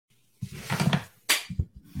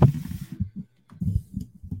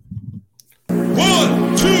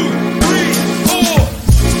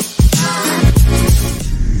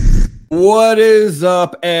What is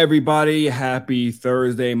up, everybody? Happy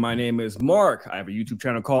Thursday. My name is Mark. I have a YouTube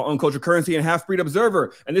channel called Uncultured Currency and Half Breed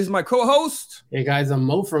Observer. And this is my co-host. Hey guys, I'm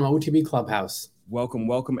Mo from OTB Clubhouse.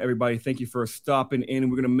 Welcome, everybody. Thank you for stopping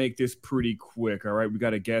in. We're going to make this pretty quick, all right? We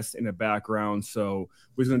got a guest in the background, so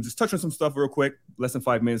we're going to just touch on some stuff real quick, less than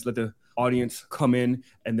 5 minutes, let the audience come in,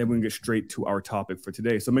 and then we're going to get straight to our topic for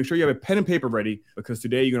today. So make sure you have a pen and paper ready, because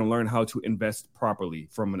today you're going to learn how to invest properly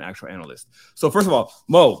from an actual analyst. So first of all,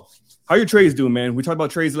 Mo, how are your trades doing, man? We talked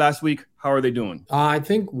about trades last week. How are they doing? I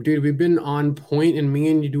think, dude, we've been on point, and me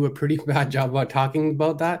and you do a pretty bad job about talking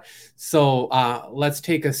about that. So let's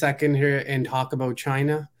take a second here and talk about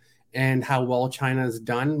China and how well China has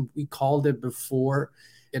done. We called it before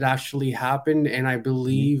it actually happened, and I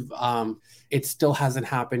believe it still hasn't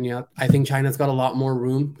happened yet. I think China's got a lot more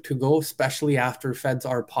room to go, especially after Feds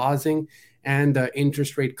are pausing and the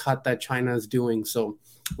interest rate cut that China is doing. So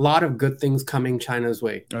a lot of good things coming China's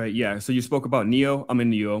way. All right, yeah. So you spoke about NEO. I'm in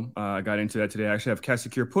NEO. I got into that today. I actually have cash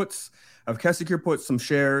secure puts. I have cash secure puts, some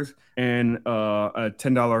shares, and a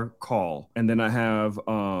 $10 call. And then I have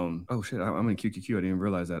I'm in QQQ. I didn't even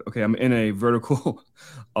realize that. Okay, I'm in a vertical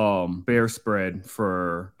bear spread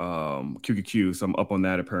for QQQ. So I'm up on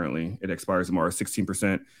that apparently. It expires tomorrow,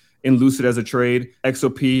 16%. In Lucid as a trade.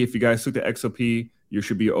 XOP, if you guys took the XOP, you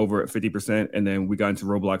should be over at 50%. And then we got into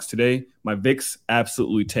Roblox today. My VIX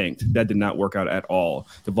absolutely tanked. That did not work out at all.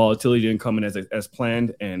 The volatility didn't come in as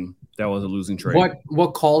planned, and that was a losing trade.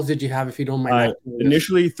 What calls did you have, if you don't mind?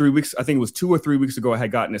 Initially, 3 weeks, I think it was 2 or 3 weeks ago, I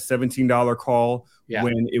had gotten a $17 call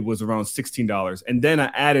when it was around $16. And then I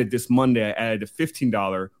added this Monday, I added a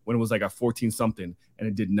 $15 when it was like a 14 something, and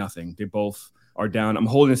it did nothing. They both are down. I'm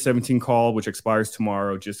holding a 17 call, which expires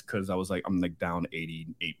tomorrow, just because I'm down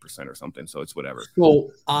 88% or something. So it's whatever. So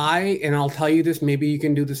I'll tell you this, maybe you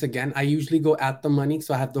can do this again. I usually go at the money.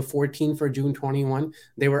 So I have the 14 for June 21.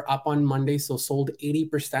 They were up on Monday, so sold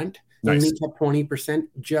 80%. Nice. Only kept 20%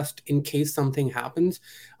 just in case something happens.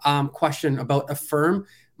 Question about Affirm.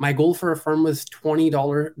 My goal for Affirm was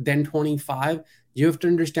 $20, then $25. You have to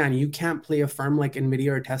understand, you can't play Affirm like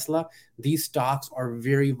NVIDIA or Tesla. These stocks are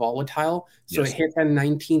very volatile. So It hit the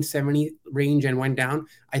 1970 range and went down.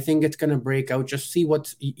 I think it's going to break out. Just see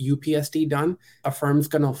what's UPSD done. Affirm's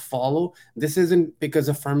going to follow. This isn't because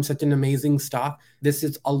Affirm's such an amazing stock. This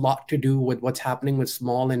is a lot to do with what's happening with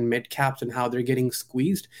small and mid caps and how they're getting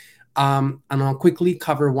squeezed. And I'll quickly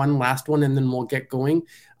cover one last one, and then we'll get going.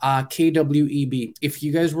 KWEB. If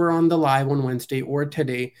you guys were on the live on Wednesday or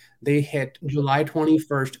today, they hit July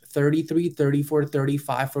 21st, 33, 34,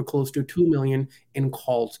 35 for close to 2 million in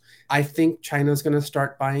calls. I think China's going to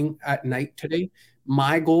start buying at night today.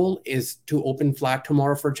 My goal is to open flat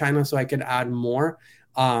tomorrow for China so I could add more.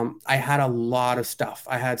 I had a lot of stuff.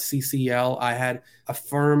 I had CCL, I had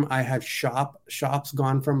Affirm, I had Shop's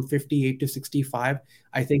gone from 58 to 65.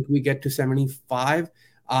 I think we get to 75.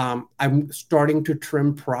 I'm starting to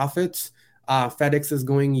trim profits. FedEx is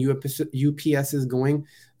going, UPS is going.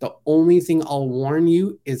 The only thing I'll warn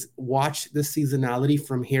you is watch the seasonality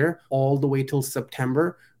from here all the way till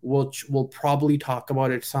September, which we'll probably talk about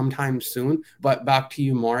it sometime soon. But back to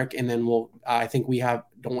you, Mark, and then I think we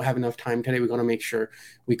don't have enough time today. We're going to make sure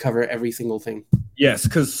we cover every single thing. Yes,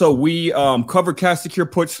 because we covered cash secure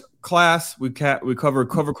puts class. We covered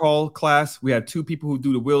cover call class. We had 2 people who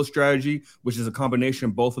do the wheel strategy, which is a combination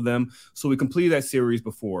of both of them. So we completed that series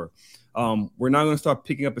before. We're now going to start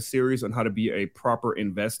picking up a series on how to be a proper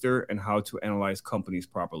investor and how to analyze companies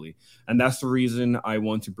properly. And that's the reason I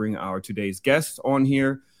want to bring our today's guest on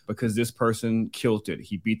here, because this person killed it.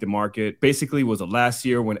 He beat the market. Basically, was the last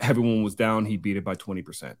year when everyone was down, he beat it by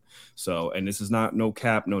 20%. So, and this is no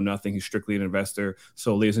cap, no nothing. He's strictly an investor.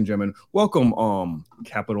 So, ladies and gentlemen, welcome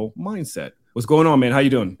Capital Mindset. What's going on, man? How you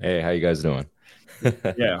doing? Hey, how you guys doing?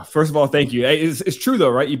 Yeah, first of all, thank you. It's true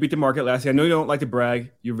though, right? You beat the market last year. I know you don't like to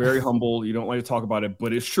brag. You're very humble. You don't like to talk about it,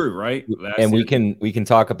 but it's true, right? We can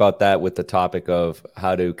talk about that with the topic of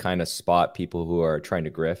how to kind of spot people who are trying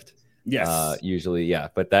to grift. Yes. Usually, yeah.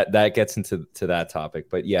 But that gets into that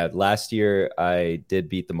topic. But yeah, last year I did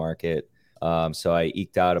beat the market. So I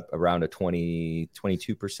eked out around a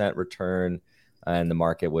 22% return. And the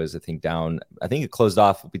market was, I think, down. I think it closed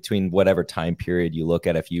off between whatever time period you look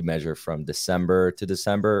at. If you measure from December to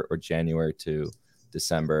December or January to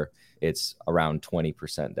December, it's around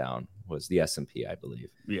 20% down was the S&P, I believe.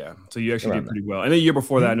 Yeah. So you actually did pretty well. And the year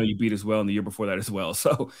before that, I know you beat as well. And the year before that as well.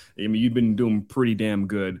 So, I mean, you've been doing pretty damn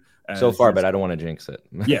good. So far, but I don't want to jinx it.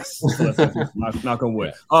 Yes. So that's knock on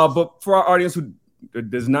wood. But for our audience who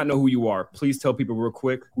does not know who you are, please tell people real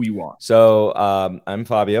quick who you are. So I'm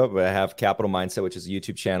Fabio, but I have Capital Mindset, which is a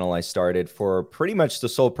YouTube channel I started for pretty much the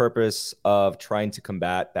sole purpose of trying to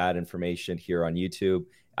combat bad information here on YouTube.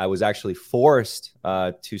 I was actually forced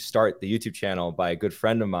to start the YouTube channel by a good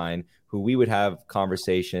friend of mine who we would have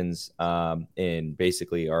conversations in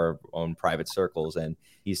basically our own private circles. And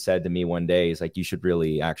he said to me one day, he's like, you should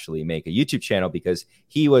really actually make a YouTube channel, because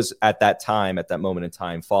he was at that moment in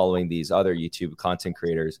time, following these other YouTube content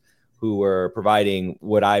creators who were providing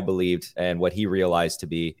what I believed and what he realized to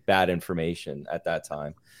be bad information at that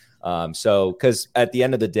time. So, because at the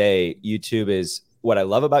end of the day, YouTube is what I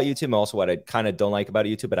love about YouTube, and also what I kind of don't like about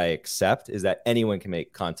YouTube, but I accept, is that anyone can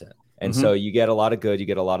make content. And so you get a lot of good, you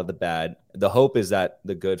get a lot of the bad. The hope is that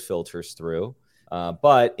the good filters through.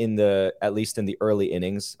 But at least in the early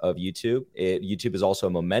innings of YouTube, YouTube is also a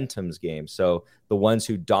momentum's game. So the ones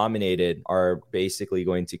who dominated are basically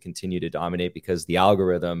going to continue to dominate, because the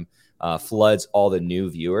algorithm floods all the new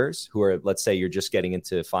viewers who are, let's say you're just getting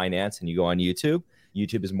into finance and you go on YouTube.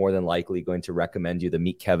 YouTube is more than likely going to recommend you the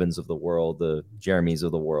Meet Kevins of the world, the Jeremys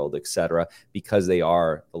of the world, etc., because they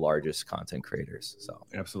are the largest content creators. So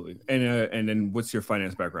absolutely. And then what's your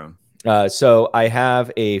finance background? So I have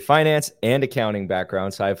a finance and accounting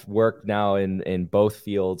background. So I've worked now in both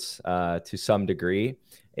fields to some degree.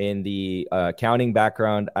 In the accounting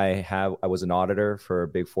background, I was an auditor for a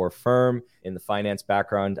Big Four firm. In the finance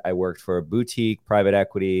background, I worked for a boutique private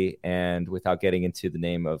equity, and without getting into the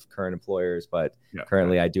name of current employers, but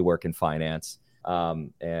currently I do work in finance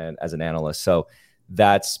and as an analyst. So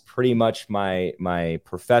that's pretty much my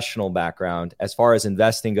professional background. As far as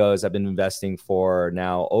investing goes, I've been investing for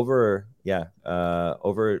now at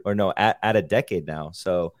a decade now.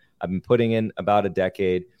 So I've been putting in about a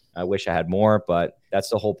decade. I wish I had more, but that's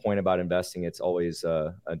the whole point about investing. It's always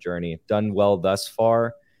a journey. Done well thus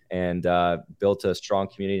far, and built a strong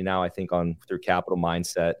community now, I think, through Capital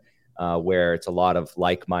Mindset, where it's a lot of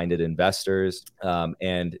like-minded investors.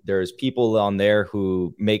 And there's people on there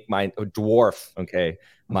who make dwarf,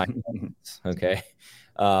 my okay.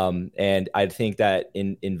 And I think that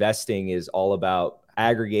investing is all about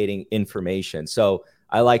aggregating information. So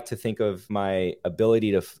I like to think of my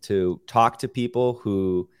ability to talk to people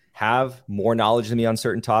who have more knowledge than me on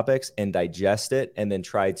certain topics and digest it, and then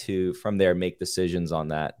try to, from there, make decisions on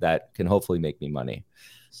that can hopefully make me money.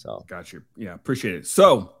 So got you. Yeah, appreciate it.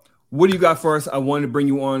 So what do you got for us? I wanted to bring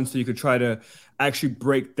you on so you could try to actually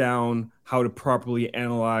break down how to properly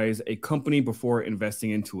analyze a company before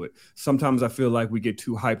investing into it. Sometimes I feel like we get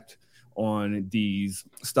too hyped on these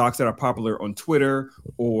stocks that are popular on Twitter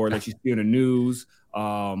or that you see in the news.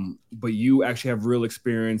 But you actually have real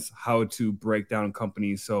experience how to break down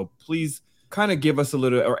companies. So please kind of give us a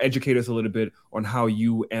little, or educate us a little bit on how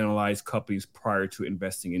you analyze companies prior to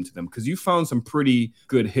investing into them. Because you found some pretty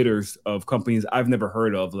good hitters of companies I've never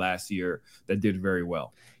heard of last year that did very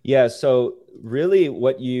well. Yeah. So really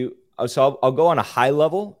I'll go on a high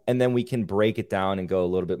level, and then we can break it down and go a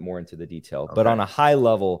little bit more into the detail. Okay. But on a high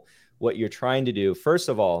level, what you're trying to do, first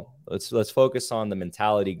of all, let's focus on the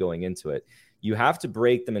mentality going into it. You have to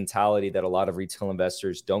break the mentality that a lot of retail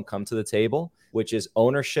investors don't come to the table, which is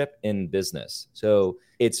ownership in business. So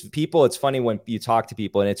it's funny when you talk to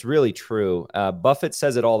people, and it's really true. Buffett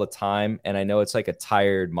says it all the time. And I know it's like a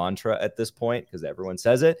tired mantra at this point because everyone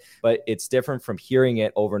says it, but it's different from hearing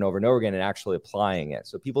it over and over and over again and actually applying it.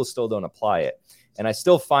 So people still don't apply it. And I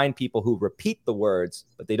still find people who repeat the words,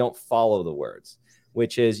 but they don't follow the words,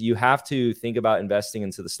 which is you have to think about investing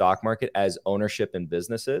into the stock market as ownership in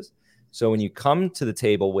businesses. So when you come to the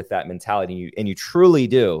table with that mentality, and you truly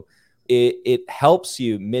do, it helps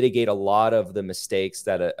you mitigate a lot of the mistakes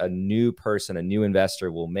that a new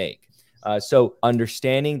investor will make. So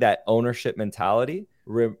understanding that ownership mentality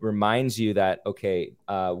reminds you that, okay,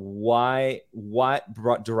 what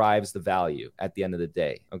derives the value at the end of the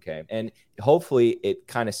day, okay? And hopefully it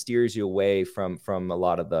kind of steers you away from a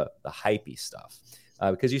lot of the hypey stuff,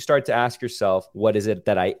 because you start to ask yourself, what is it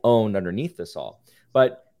that I own underneath this all?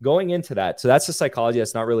 But going into that, so that's the psychology.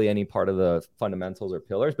 That's not really any part of the fundamentals or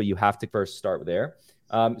pillars, but you have to first start there.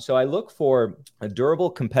 So I look for durable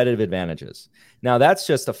competitive advantages. Now, that's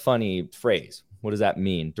just a funny phrase. What does that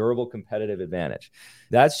mean? Durable competitive advantage.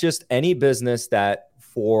 That's just any business that,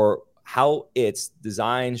 for how it's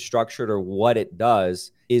designed, structured, or what it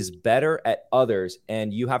does, is better at others.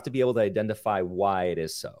 And you have to be able to identify why it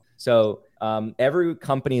is so. So every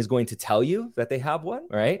company is going to tell you that they have one,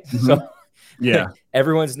 right? Mm-hmm. So yeah,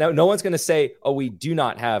 no one's going to say, oh, we do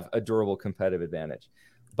not have a durable competitive advantage.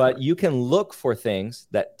 But you can look for things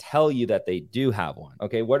that tell you that they do have one.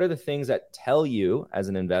 Okay. What are the things that tell you as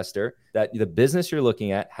an investor that the business you're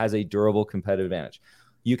looking at has a durable competitive advantage?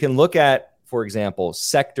 You can look at, for example,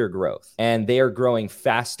 sector growth, and they are growing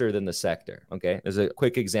faster than the sector. Okay. There's a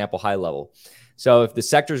quick example, high level. So if the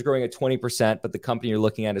sector is growing at 20%, but the company you're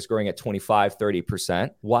looking at is growing at 25, 30%,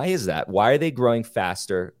 why is that? Why are they growing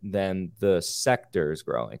faster than the sector is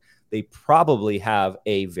growing? They probably have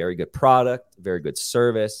a very good product, very good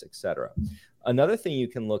service, et cetera. Another thing you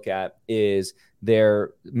can look at is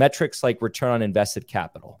their metrics like return on invested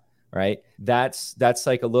capital, right? That's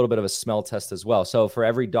like a little bit of a smell test as well. So for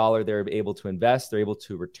every dollar they're able to invest, they're able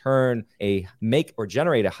to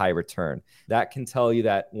generate a high return. That can tell you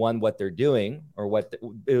that, one, what they're doing, or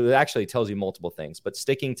it actually tells you multiple things. But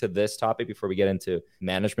sticking to this topic before we get into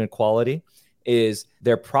management quality, is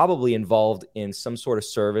they're probably involved in some sort of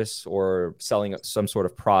service or selling some sort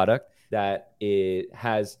of product that it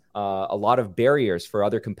has a lot of barriers for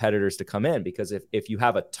other competitors to come in. Because if you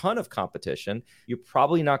have a ton of competition, you're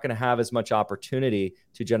probably not going to have as much opportunity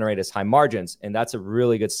to generate as high margins. And that's a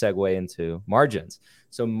really good segue into margins.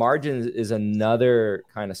 So margins is another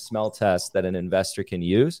kind of smell test that an investor can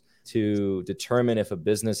use to determine if a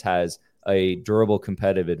business has a durable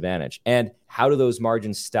competitive advantage. And how do those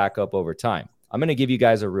margins stack up over time? I'm going to give you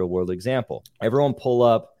guys a real world example. Everyone pull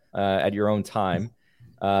up at your own time,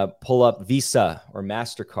 pull up Visa or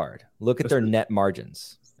MasterCard. Look at their net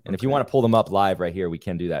margins. And if you want to pull them up live right here, we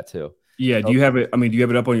can do that too. Yeah. Do you have it? I mean, do you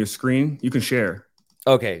have it up on your screen? You can share.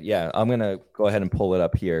 Okay. Yeah. I'm going to go ahead and pull it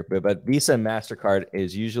up here. But Visa and MasterCard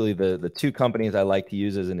is usually the two companies I like to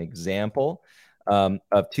use as an example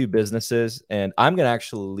of two businesses. And I'm going to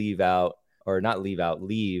actually leave. Let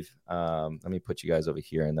me put you guys over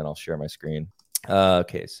here and then I'll share my screen.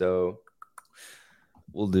 Okay. So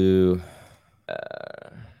we'll do,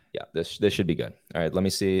 this should be good. All right. Let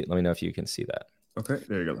me know if you can see that. Okay,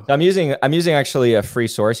 there you go. I'm using actually a free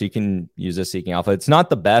source. You can use this Seeking Alpha. It's not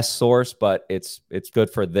the best source, but it's good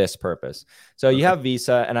for this purpose. So you have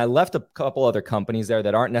Visa, and I left a couple other companies there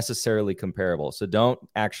that aren't necessarily comparable. So don't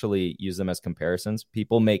actually use them as comparisons.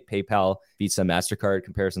 People make PayPal, Visa, MasterCard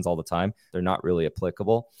comparisons all the time. They're not really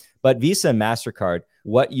applicable. But Visa and MasterCard,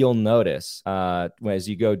 what you'll notice as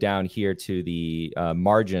you go down here to the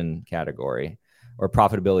margin category or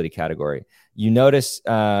profitability category, you notice,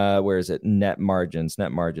 where is it? Net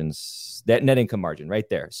income margin right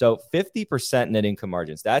there. So 50% net income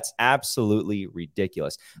margins. That's absolutely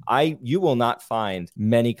ridiculous. You will not find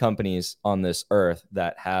many companies on this earth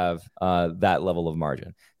that have that level of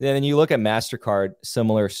margin. Then you look at MasterCard,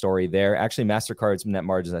 similar story there. Actually, MasterCard's net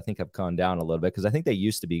margins, I think, have gone down a little bit because I think they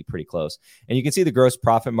used to be pretty close. And you can see the gross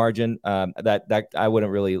profit margin, that I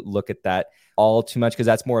wouldn't really look at that all too much because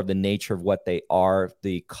that's more of the nature of what they are.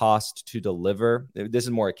 The cost to deliver, this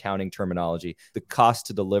is more accounting terminology. The cost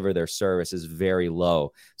to deliver their service is very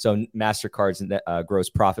low. So MasterCard's gross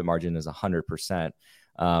profit margin is 100%.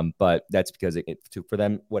 But that's because for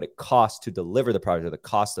them, what it costs to deliver the product, or the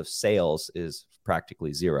cost of sales, is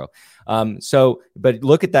practically zero. But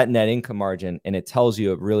look at that net income margin, and it tells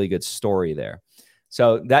you a really good story there.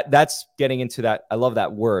 So that's getting into that. I love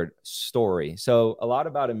that word, story. So a lot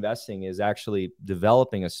about investing is actually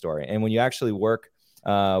developing a story. And when you actually work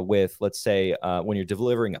with, let's say, when you're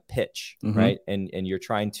delivering a pitch, right? And you're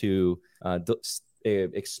trying to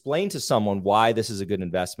explain to someone why this is a good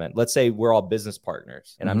investment. Let's say we're all business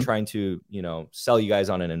partners and I'm trying to, sell you guys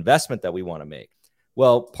on an investment that we want to make.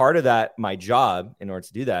 Well, part of that, my job in order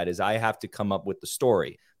to do that, is I have to come up with the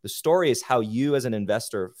story. The story is how you as an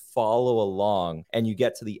investor follow along and you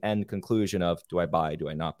get to the end conclusion of, do I buy, do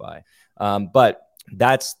I not buy? But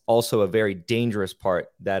that's also a very dangerous part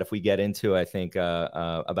that if we get into, I think,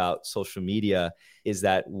 about social media, is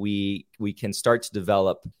that we can start to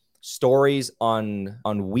develop stories on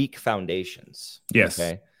weak foundations. Yes,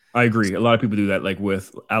 okay? I agree. A lot of people do that, like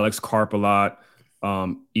with Alex Karp a lot,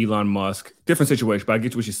 Elon Musk, different situation, but I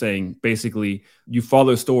get what you're saying. Basically, you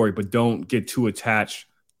follow the story, but don't get too attached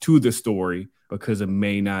to the story because it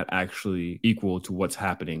may not actually equal to what's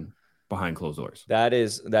happening behind closed doors. That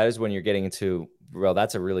is when you're getting into, well,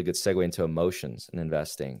 that's a really good segue into emotions in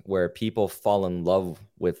investing, where people fall in love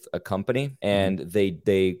with a company and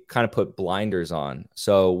they kind of put blinders on.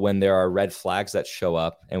 So when there are red flags that show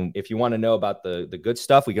up, and if you want to know about the good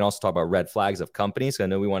stuff, we can also talk about red flags of companies. I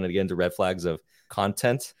know we wanted to get into red flags of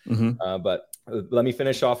content, but let me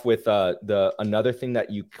finish off with another thing that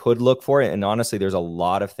you could look for. And honestly, there's a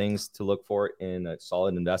lot of things to look for in a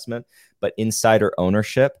solid investment, but insider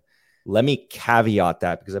ownership. Let me caveat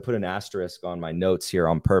that because I put an asterisk on my notes here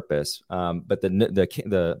on purpose. But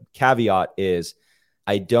the caveat is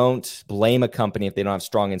I don't blame a company if they don't have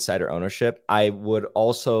strong insider ownership. I would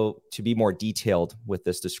also, to be more detailed with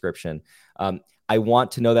this description, I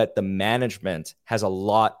want to know that the management has a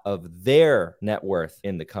lot of their net worth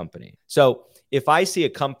in the company. So if I see a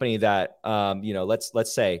company that,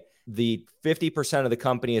 let's say the 50% of the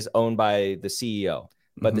company is owned by the CEO,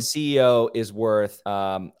 but the CEO is worth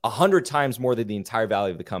 100 times more than the entire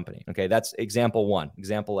value of the company. Okay, that's example one.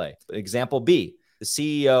 Example A. Example B, the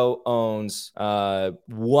CEO owns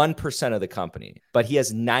 1% of the company, but he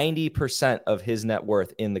has 90% of his net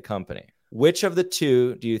worth in the company. Which of the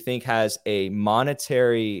two do you think has a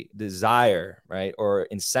monetary desire, right, or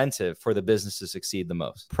incentive for the business to succeed the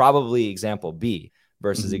most? Probably example B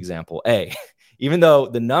versus example A. Even though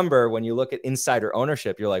the number, when you look at insider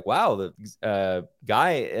ownership, you're like, wow, the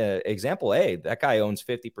guy, example A, that guy owns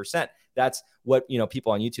 50%. That's what,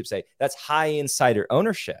 people on YouTube say. That's high insider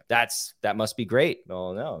ownership. That must be great.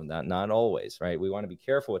 Well, no, not always, right? We want to be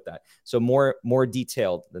careful with that. So more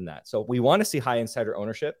detailed than that. So we want to see high insider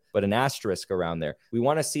ownership, but an asterisk around there. We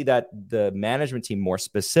want to see that the management team more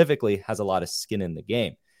specifically has a lot of skin in the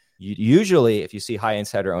game. Usually, if you see high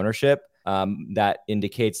insider ownership, that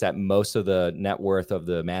indicates that most of the net worth of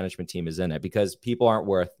the management team is in it, because people aren't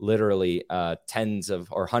worth literally tens of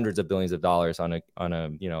or hundreds of billions of dollars on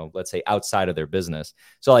a let's say outside of their business.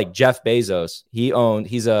 So like Jeff Bezos,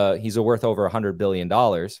 he's worth over $100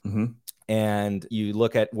 billion. And you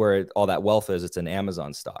look at where all that wealth is, it's an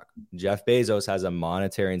Amazon stock. Jeff Bezos has a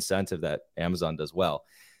monetary incentive that Amazon does well.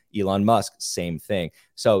 Elon Musk, same thing.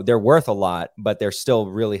 So they're worth a lot, but they're still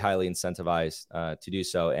really highly incentivized to do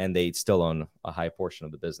so. And they still own a high portion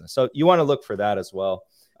of the business. So you want to look for that as well.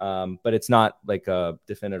 But it's not like a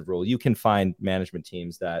definitive rule. You can find management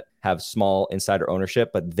teams that have small insider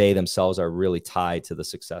ownership, but they themselves are really tied to the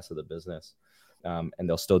success of the business. And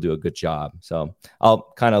they'll still do a good job. So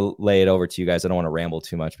I'll kind of lay it over to you guys. I don't want to ramble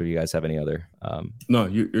too much, but you guys have any other? No,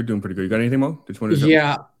 you're doing pretty good. You got anything, Mo?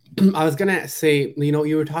 Yeah. I was going to say,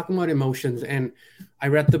 you were talking about emotions, and I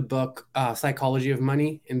read the book, Psychology of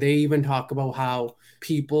Money, and they even talk about how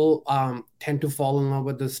people tend to fall in love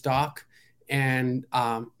with the stock. And,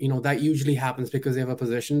 that usually happens because they have a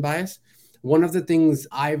position bias. One of the things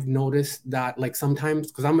I've noticed that sometimes,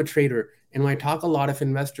 because I'm a trader, and when I talk a lot of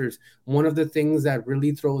investors, one of the things that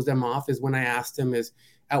really throws them off is when I ask them is,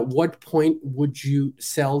 at what point would you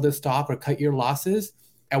sell the stock or cut your losses?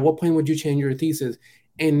 At what point would you change your thesis?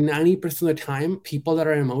 And 90% of the time, people that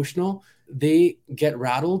are emotional, they get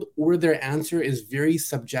rattled, or their answer is very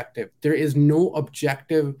subjective. There is no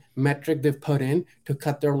objective metric they've put in to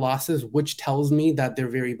cut their losses, which tells me that they're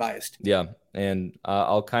very biased. Yeah. And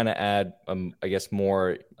I'll kind of add, I guess,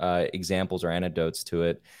 more examples or anecdotes to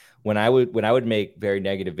it. When I would make very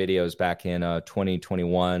negative videos back in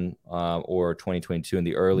 2021 or 2022 in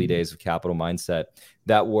the early days of Capital Mindset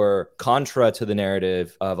that were contra to the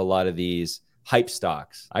narrative of a lot of these hype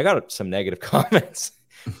stocks, I got some negative comments.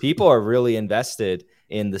 People are really invested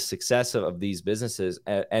in the success of these businesses,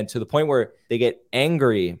 and to the point where they get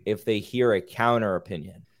angry if they hear a counter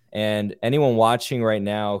opinion. And anyone watching right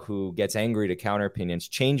now who gets angry to counter opinions,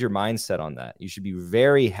 change your mindset on that. You should be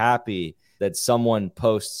very happy that someone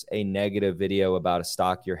posts a negative video about a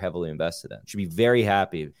stock you're heavily invested in. You should be very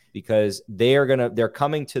happy, because they're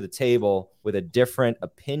coming to the table with a different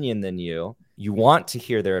opinion than you. You want to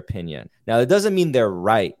hear their opinion. Now, it doesn't mean they're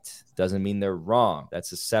right. It doesn't mean they're wrong.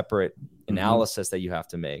 That's a separate analysis that you have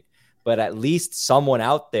to make. But at least someone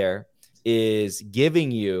out there is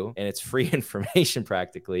giving you, and it's free information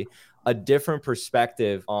practically, a different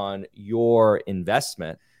perspective on your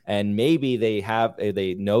investment. And maybe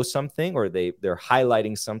they know something, or they're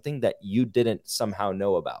highlighting something that you didn't somehow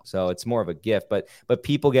know about. So it's more of a gift, but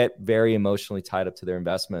people get very emotionally tied up to their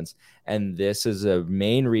investments. And this is a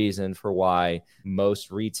main reason for why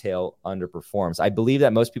most retail underperforms. I believe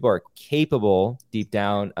that most people are capable deep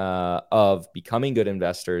down of becoming good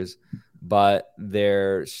investors, but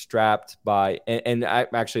they're strapped by, and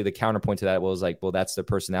actually the counterpoint to that was well, that's their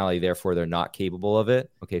personality, therefore they're not capable of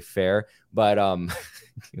it. Okay, fair. But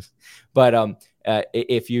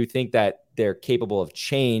if you think that they're capable of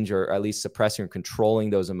change, or at least suppressing or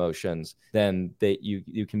controlling those emotions, then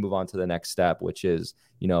you can move on to the next step, which is,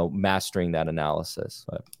 mastering that analysis.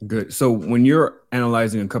 Good. So when you're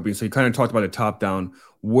analyzing a company, so you kind of talked about it top down,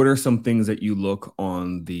 what are some things that you look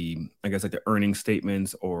on the earnings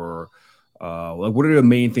statements, or what are the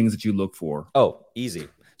main things that you look for? Oh, easy.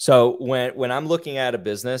 So when I'm looking at a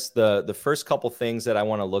business, the first couple things that I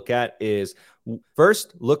want to look at is,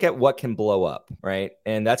 first, look at what can blow up, right?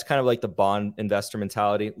 And that's kind of like the bond investor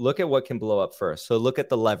mentality. Look at what can blow up first. So look at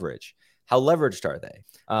the leverage. how leveraged are they?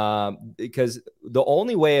 Because the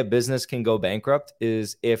only way a business can go bankrupt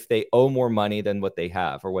is if they owe more money than what they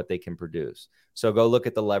have or what they can produce. So go look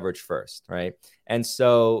at the leverage first, right? And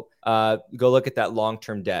so go look at that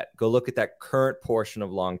long-term debt. Go look at that current portion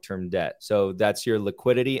of long-term debt. So that's your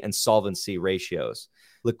liquidity and solvency ratios.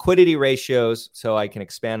 Liquidity ratios, so I can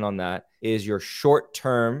expand on that, is your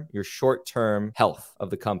short-term health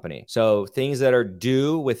of the company. So things that are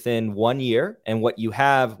due within 1 year and what you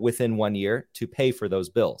have within 1 year to pay for those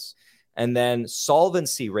bills. And then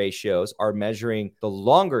solvency ratios are measuring the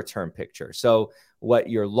longer-term picture. So what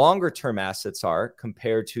your longer-term assets are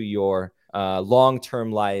compared to your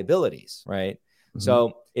long-term liabilities, right? Mm-hmm.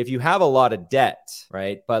 So if you have a lot of debt,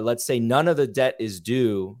 right, but let's say none of the debt is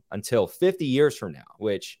due until 50 years from now,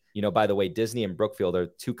 which, by the way, Disney and Brookfield are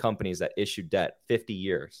two companies that issued debt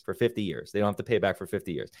for 50 years. They don't have to pay back for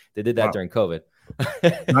 50 years. They did that during COVID.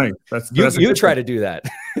 Nice. You try to do that.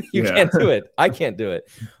 You can't do it. I can't do it.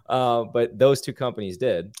 But those two companies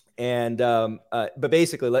did. And but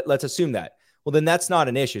basically, let's assume that. Well, then that's not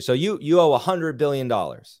an issue. So you owe $100 billion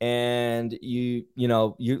and you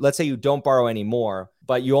let's say you don't borrow any more,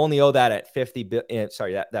 but you only owe that at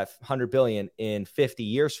that 100 billion in 50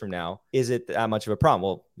 years from now. Is it that much of a problem?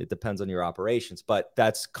 Well, it depends on your operations, but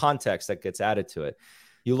that's context that gets added to it.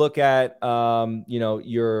 You look at,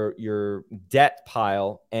 your debt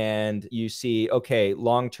pile and you see, okay,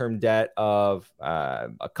 long-term debt of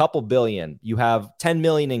a couple billion. You have 10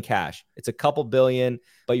 million in cash. It's a couple billion,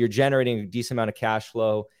 but you're generating a decent amount of cash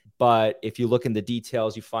flow. But if you look in the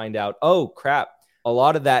details, you find out, oh, crap, a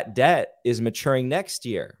lot of that debt is maturing next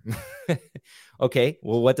year. Okay,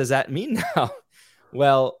 well, what does that mean now?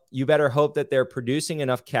 Well, you better hope that they're producing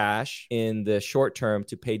enough cash in the short term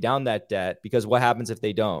to pay down that debt, because what happens if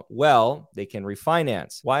they don't? Well, they can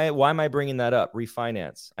refinance. Why am I bringing that up?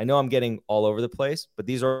 Refinance. I know I'm getting all over the place, but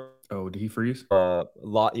these are... Oh, did he freeze?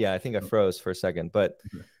 Yeah, I think I froze for a second. But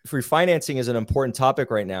refinancing is an important topic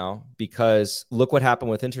right now because look what happened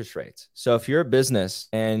with interest rates. So if you're a business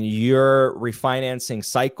and your refinancing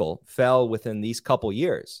cycle fell within these couple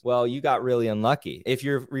years, well, you got really unlucky. If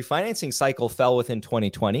your refinancing cycle fell within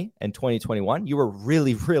 2020 and 2021, you were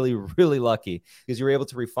really, really, really lucky because you were able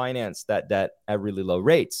to refinance that debt at really low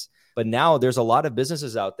rates. But now there's a lot of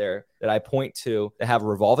businesses out there that I point to that have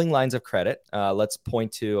revolving lines of credit. Let's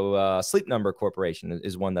point to Sleep Number Corporation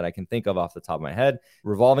is one that I can think of off the top of my head.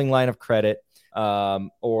 Revolving line of credit,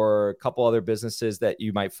 or a couple other businesses that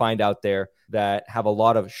you might find out there that have a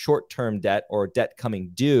lot of short-term debt or debt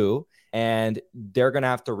coming due. And they're going to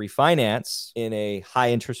have to refinance in a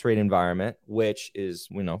high interest rate environment, which is,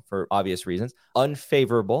 for obvious reasons,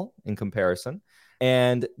 unfavorable in comparison.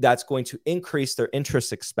 And that's going to increase their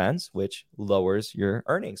interest expense, which lowers your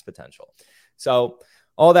earnings potential. So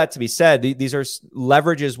all that to be said,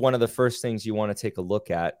 leverage is one of the first things you want to take a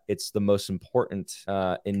look at. It's the most important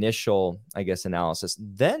initial, analysis.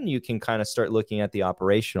 Then you can kind of start looking at the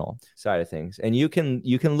operational side of things. And you can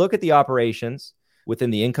look at the operations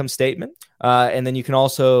within the income statement. And then you can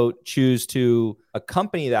also choose to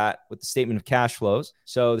accompany that with the statement of cash flows.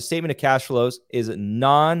 So the statement of cash flows is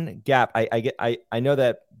non-GAAP. I know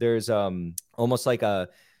that there's almost like a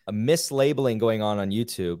mislabeling going on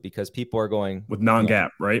YouTube because people are going with non-GAAP,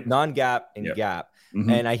 right? Non-GAAP and GAAP. Mm-hmm.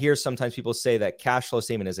 And I hear sometimes people say that cash flow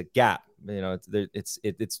statement is a GAAP.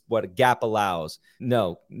 It's what a GAAP allows.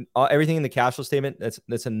 No, everything in the cash flow statement,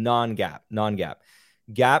 that's a non-GAAP.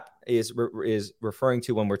 GAAP is referring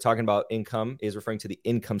to, when we're talking about income, is referring to the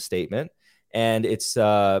income statement. And it's,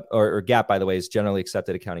 or GAAP, by the way, is generally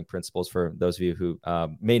accepted accounting principles for those of you who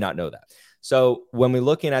may not know that. So when we're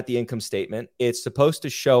looking at the income statement, it's supposed to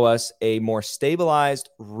show us a more stabilized,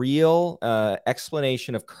 real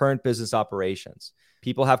explanation of current business operations.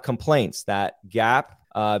 People have complaints that GAAP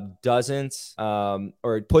doesn't,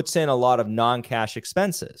 or it puts in a lot of non-cash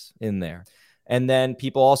expenses in there. And then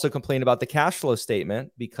people also complain about the cash flow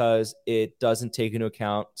statement because it doesn't take into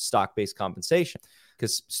account stock-based compensation,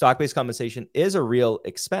 because stock-based compensation is a real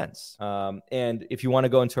expense. And if you want to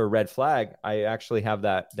go into a red flag, I actually have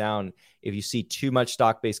that down. If you see too much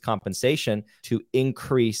stock-based compensation to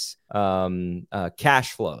increase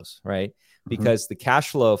cash flows, right? Because the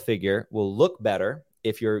cash flow figure will look better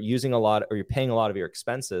if you're using a lot or you're paying a lot of your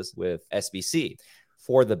expenses with SBC.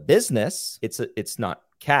 For the business, it's not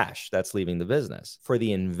cash that's leaving the business. For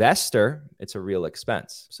the investor, it's a real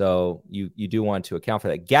expense. So you do want to account for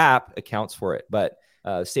that. GAAP accounts for it, but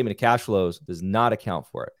statement of cash flows does not account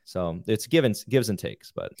for it. So it's gives and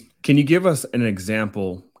takes. But can you give us an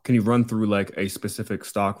example? Can you run through like a specific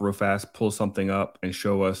stock real fast, pull something up and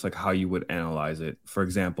show us like how you would analyze it? For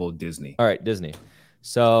example, Disney. All right, Disney.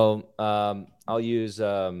 So I'll I'll use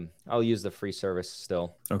the free service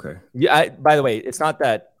still. Okay. Yeah. By the way, it's not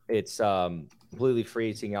that it's completely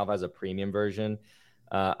free. Seeing Alpha has a premium version.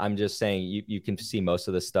 I'm just saying you can see most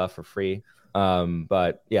of the stuff for free.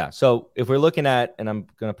 But yeah, so if we're looking at, and I'm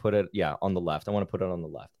going to put it, on the left, I want to put it on the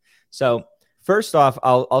left. So first off,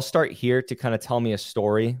 I'll start here to kind of tell me a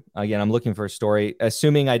story. Again, I'm looking for a story,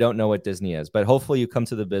 assuming I don't know what Disney is, but hopefully you come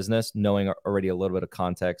to the business knowing already a little bit of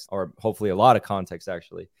context, or hopefully a lot of context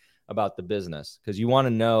actually, about the business, because you want to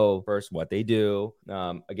know first what they do.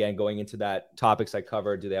 Again, going into that topics I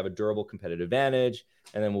covered, do they have a durable competitive advantage?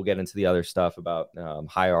 And then we'll get into the other stuff about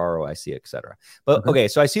high ROIC, et cetera. But okay,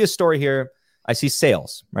 so I see a story here. I see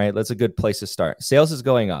sales, right? That's a good place to start. Sales is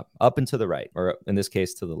going up and to the right, or in this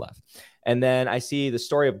case, to the left. And then I see the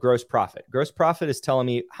story of gross profit. Gross profit is telling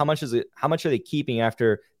me how much are they keeping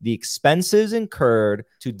after the expenses incurred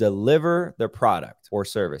to deliver their product or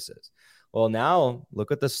services. Well, now look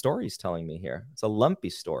what the story's telling me here. It's a lumpy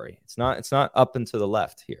story. It's not up and to the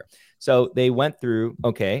left here. So they went through,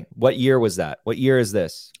 okay, what year was that? What year is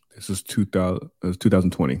this? This is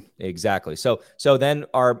 2020. Exactly. So then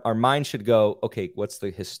our mind should go, okay, what's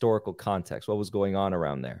the historical context? What was going on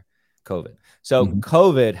around there? COVID. So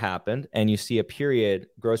COVID happened, and you see a period,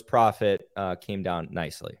 gross profit came down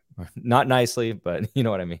nicely. Not nicely, but you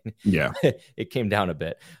know what I mean? Yeah. It came down a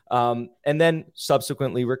bit. And then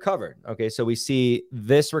subsequently recovered. Okay. So we see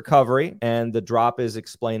this recovery, and the drop is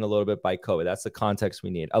explained a little bit by COVID. That's the context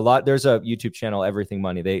we need. There's a YouTube channel, Everything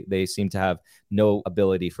Money. They seem to have no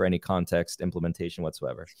ability for any context implementation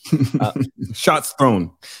whatsoever. Shots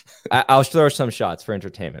thrown. I'll throw some shots for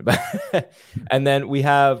entertainment. And then we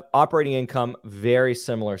have operating income, very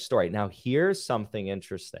similar story. Now, here's something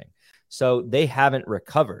interesting. So they haven't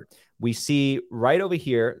recovered. We see right over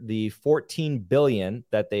here, the 14 billion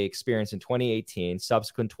that they experienced in 2018,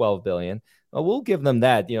 subsequent 12 billion. Well, we'll give them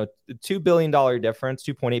that, $2 billion difference,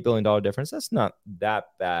 $2.8 billion difference. That's not that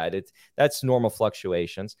bad. That's normal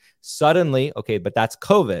fluctuations. Suddenly, okay, but that's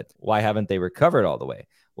COVID. Why haven't they recovered all the way?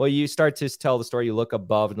 Well, you start to tell the story. You look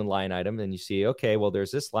above the line item and you see, okay, well,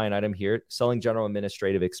 there's this line item here, selling general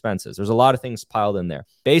administrative expenses. There's a lot of things piled in there.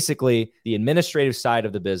 Basically, the administrative side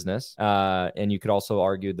of the business, and you could also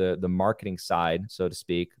argue the marketing side, so to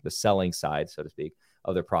speak, the selling side, so to speak,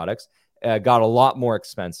 of their products, got a lot more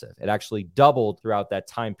expensive. It actually doubled throughout that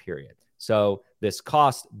time period. So this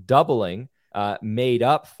cost doubling made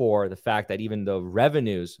up for the fact that even though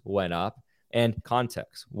revenues went up, and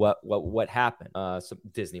context, what happened? So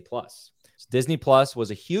Disney Plus. So Disney Plus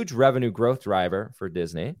was a huge revenue growth driver for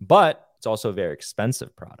Disney, but it's also a very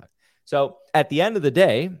expensive product. So at the end of the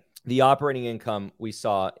day, the operating income we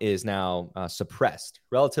saw is now suppressed,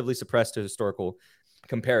 relatively suppressed to historical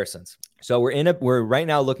comparisons. So we're right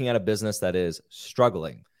now looking at a business that is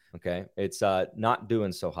struggling. Okay, it's not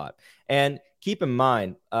doing so hot. And keep in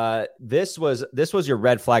mind, this was your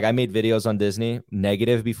red flag. I made videos on Disney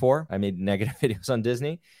negative before. I made negative videos on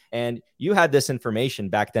Disney, and you had this information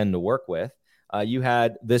back then to work with. You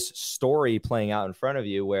had this story playing out in front of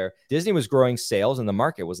you where Disney was growing sales and the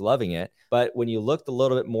market was loving it. But when you looked a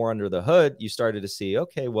little bit more under the hood, you started to see,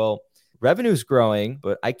 okay, well, revenue's growing,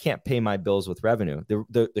 but I can't pay my bills with revenue.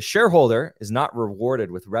 The shareholder is not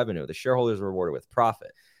rewarded with revenue. The shareholder is rewarded with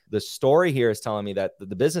profit. The story here is telling me that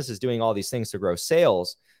the business is doing all these things to grow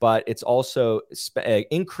sales, but it's also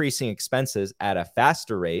increasing expenses at a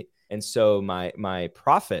faster rate. And so my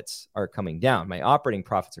profits are coming down. My operating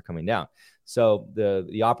profits are coming down. So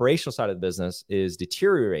the operational side of the business is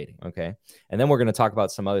deteriorating, okay? And then we're going to talk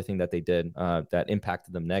about some other thing that they did that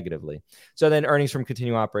impacted them negatively. So then earnings from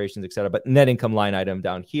continuing operations, et cetera. But net income line item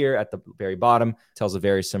down here at the very bottom tells a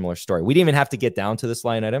very similar story. We didn't even have to get down to this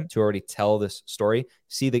line item to already tell this story.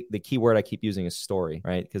 See, the key word I keep using is story,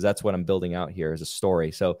 right? Because that's what I'm building out here is a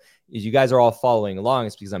story. So as you guys are all following along,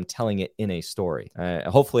 it's because I'm telling it in a story.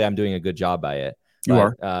 Hopefully I'm doing a good job by it.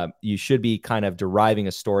 You should be kind of deriving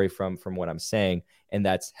a story from what I'm saying, and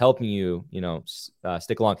that's helping you,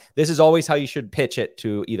 stick along. This is always how you should pitch it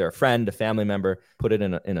to either a friend, a family member. Put it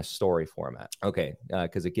in a story format, okay?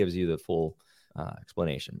 Because it gives you the full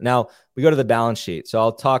explanation. Now we go to the balance sheet. So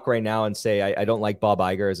I'll talk right now and say I don't like Bob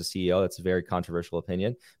Iger as a CEO. That's a very controversial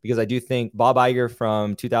opinion because I do think Bob Iger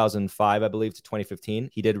from 2005, I believe, to 2015,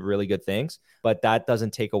 he did really good things, but that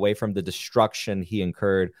doesn't take away from the destruction he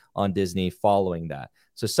incurred on Disney following that.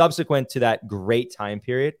 So subsequent to that great time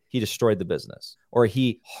period, he destroyed the business or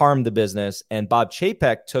he harmed the business, and Bob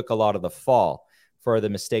Chapek took a lot of the fall for the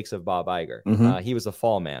mistakes of Bob Iger. He was the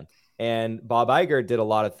fall man. And Bob Iger did a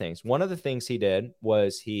lot of things. One of the things he did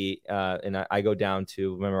was and I go down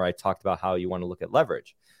to, remember I talked about how you want to look at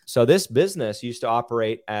leverage. So this business used to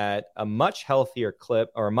operate at a much healthier clip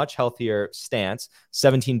or a much healthier stance,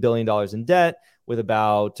 $17 billion in debt with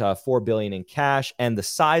about $4 billion in cash. And the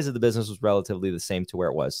size of the business was relatively the same to where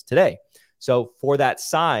it was today. So for that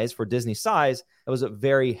size, for Disney size, it was a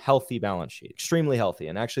very healthy balance sheet, extremely healthy.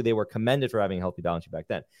 And actually they were commended for having a healthy balance sheet back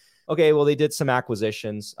then. Okay, well, they did some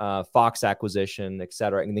acquisitions, Fox acquisition, et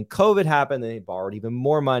cetera. And then COVID happened and they borrowed even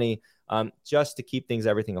more money just to keep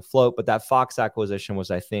everything afloat. But that Fox acquisition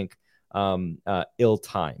was, I think,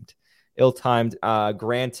 ill-timed.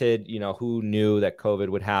 Granted, who knew that COVID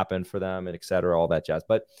would happen for them and et cetera, all that jazz.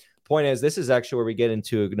 But point is, this is actually where we get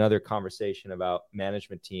into another conversation about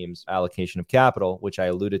management teams' allocation of capital, which I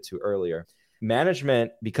alluded to earlier.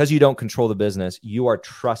 Management, because you don't control the business, you are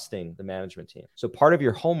trusting the management team. So part of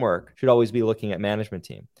your homework should always be looking at management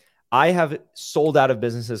team. I have sold out of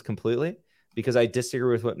businesses completely because I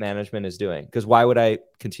disagree with what management is doing. Because why would I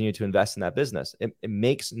continue to invest in that business? It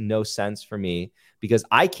makes no sense for me because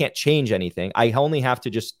I can't change anything. I only have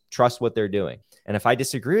to just trust what they're doing. And if I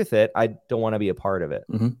disagree with it, I don't want to be a part of it.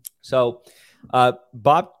 Mm-hmm. So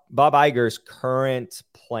Bob Iger's current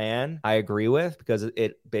plan, I agree with because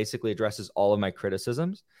it basically addresses all of my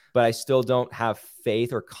criticisms, but I still don't have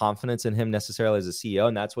faith or confidence in him necessarily as a CEO.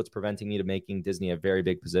 And that's what's preventing me to making Disney a very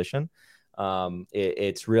big position.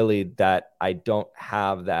 It's really that I don't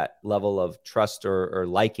have that level of trust or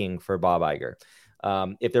liking for Bob Iger.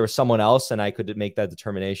 If there was someone else and I could make that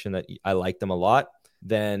determination that I like them a lot,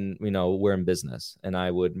 then, we're in business and I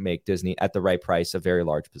would make Disney at the right price, a very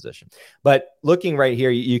large position. But looking right here,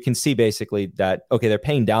 you can see basically that, okay, they're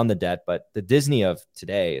paying down the debt, but the Disney of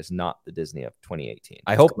today is not the Disney of 2018.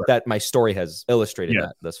 I hope that my story has illustrated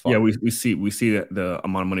that thus far. Yeah, we see that the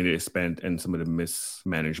amount of money they spent and some of the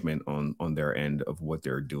mismanagement on their end of what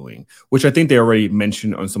they're doing, which I think they already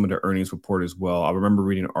mentioned on some of their earnings report as well. I remember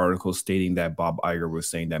reading an article stating that Bob Iger was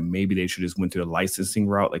saying that maybe they should just went to the licensing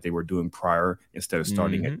route like they were doing prior instead of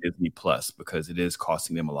starting at Disney Plus, because it is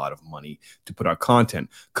costing them a lot of money to put out content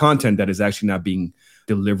that is actually not being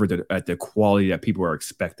delivered at the quality that people are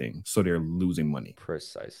expecting. So they're losing money.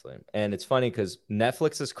 Precisely. And it's funny because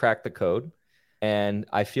Netflix has cracked the code. And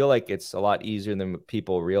I feel like it's a lot easier than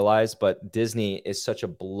people realize, but Disney is such a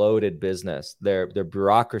bloated business. Their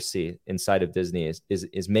bureaucracy inside of Disney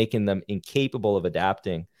is making them incapable of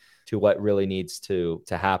adapting to what really needs to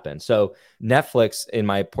happen. So Netflix in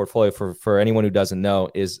my portfolio, for anyone who doesn't know,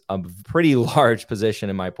 is a pretty large position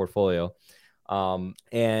in my portfolio.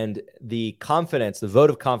 And the vote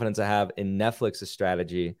of confidence I have in Netflix's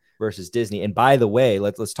strategy versus Disney. And by the way,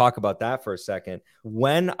 let's talk about that for a second.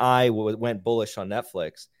 When I went bullish on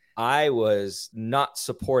Netflix, I was not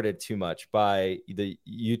supported too much by the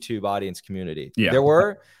YouTube audience community. Yeah. There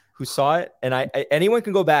were who saw it, and anyone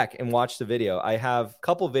can go back and watch the video. I have a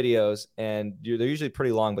couple videos, and they're usually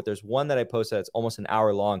pretty long, but there's one that I posted that's almost an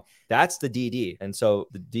hour long. That's the DD, and so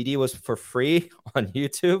the DD was for free on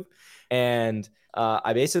YouTube, and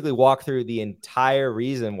I basically walked through the entire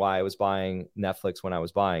reason why I was buying Netflix when I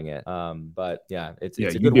was buying it. But yeah, it's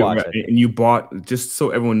a good watch. Right. And you bought, just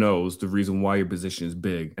so everyone knows, the reason why your position is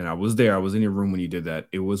big. And I was there. I was in your room when you did that.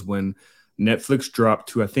 It was when Netflix dropped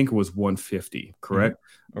to, I think it was 150, correct?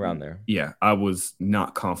 Around there. Yeah, I was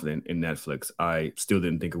not confident in Netflix. I still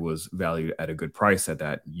didn't think it was valued at a good price at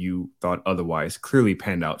that. You thought otherwise. Clearly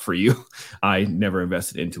panned out for you. I never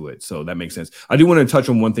invested into it. So that makes sense. I do want to touch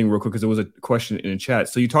on one thing real quick because there was a question in the chat.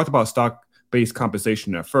 So you talked about stock-based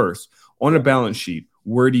compensation at first. On a balance sheet,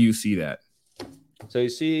 where do you see that? So you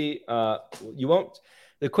see, you won't.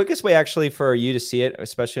 The quickest way actually for you to see it,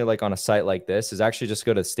 especially like on a site like this, is actually just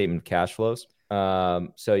go to the statement of cash flows.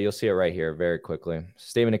 So you'll see it right here very quickly.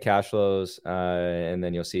 Statement of cash flows, and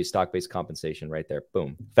then you'll see stock-based compensation right there.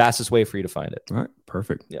 Boom. Fastest way for you to find it. All right.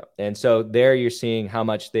 Perfect. Yeah. And so there you're seeing how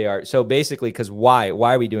much they are. So basically, because why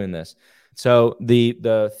are we doing this? So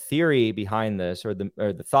the theory behind this, or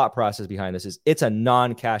the thought process behind this, is it's a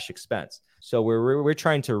non-cash expense. So we're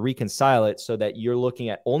trying to reconcile it so that you're looking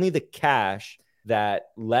at only the cash that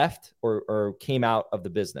left or came out of the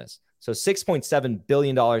business. So $6.7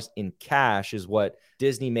 billion in cash is what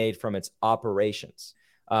Disney made from its operations.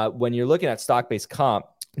 When you're looking at stock-based comp,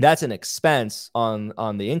 that's an expense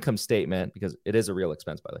on the income statement, because it is a real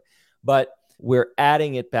expense, by the way. But we're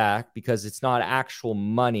adding it back because it's not actual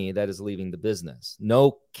money that is leaving the business.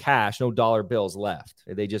 No cash, no dollar bills left.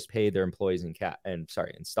 They just paid their employees in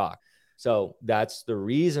stock. So that's the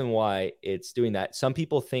reason why it's doing that. Some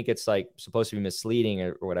people think it's like supposed to be misleading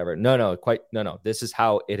or whatever. No. This is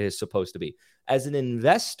how it is supposed to be. As an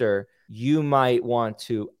investor, you might want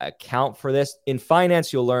to account for this. In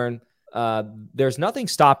finance, you'll learn there's nothing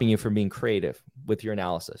stopping you from being creative with your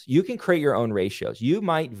analysis. You can create your own ratios. You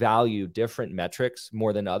might value different metrics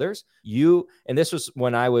more than others. And this was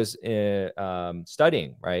when I was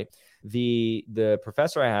studying, right? The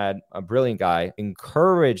professor I had, a brilliant guy,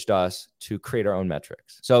 encouraged us to create our own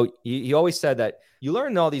metrics. So he always said that you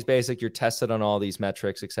learn all these basic, you're tested on all these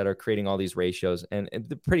metrics, et cetera, creating all these ratios, and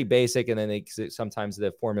they're pretty basic. And then sometimes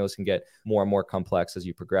the formulas can get more and more complex as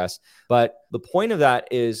you progress. But the point of that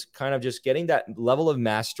is kind of just getting that level of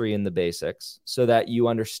mastery in the basics so that you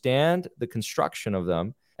understand the construction of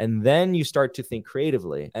them. And then you start to think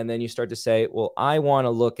creatively. And then you start to say, well, I want to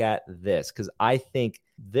look at this because I think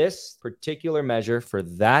this particular measure for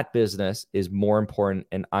that business is more important.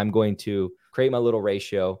 And I'm going to create my little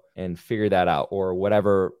ratio and figure that out, or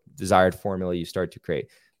whatever desired formula you start to create.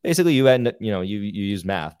 Basically, you use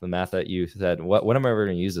math, the math that you said, what am I ever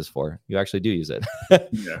going to use this for? You actually do use it.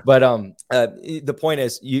 Yeah. But the point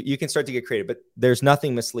is you can start to get creative, but there's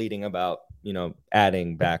nothing misleading about,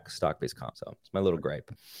 adding back stock-based comp. So it's my little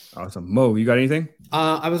gripe. Awesome. Mo, you got anything?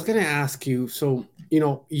 I was going to ask you, so,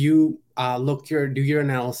 you do your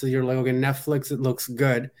analysis. You're like, okay, Netflix, it looks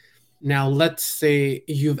good. Now, let's say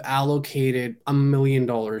you've allocated $1 million.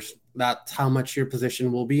 That's how much your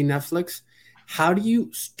position will be Netflix. How do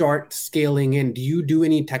you start scaling in? Do you do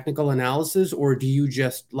any technical analysis, or do you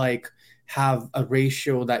just like have a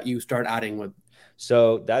ratio that you start adding with?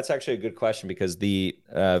 So that's actually a good question, because to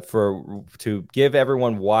give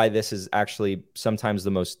everyone why this is actually sometimes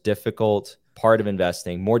the most difficult part of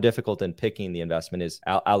investing, more difficult than picking the investment, is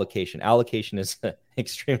allocation. Allocation is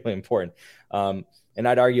extremely important. And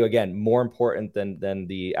I'd argue, again, more important than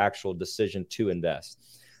the actual decision to invest.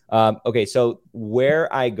 Okay, so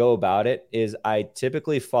where I go about it is I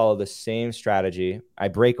typically follow the same strategy. I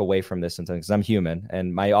break away from this sometimes because I'm human,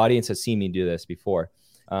 and my audience has seen me do this before.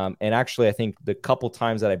 And actually, I think the couple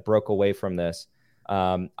times that I broke away from this,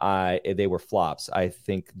 they were flops. I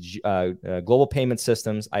think global payment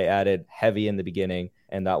systems, I added heavy in the beginning,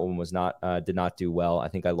 and that one did not do well. I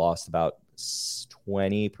think I lost about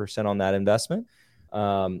 20% on that investment.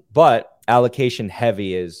 But allocation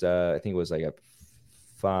heavy is, I think it was like a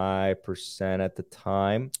 5% at the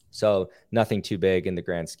time. So nothing too big in the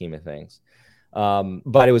grand scheme of things.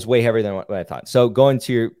 But it was way heavier than what I thought. So going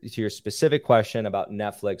to your specific question about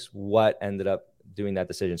Netflix, what ended up doing that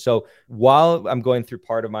decision? So while I'm going through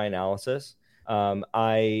part of my analysis,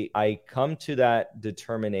 I come to that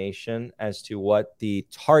determination as to what the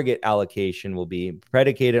target allocation will be,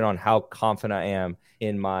 predicated on how confident I am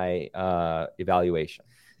in my evaluation.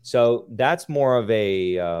 So that's more of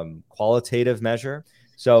a qualitative measure.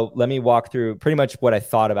 So let me walk through pretty much what I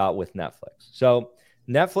thought about with Netflix. So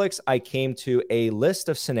Netflix, I came to a list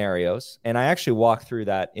of scenarios, and I actually walked through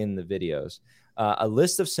that in the videos, a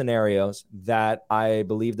list of scenarios that I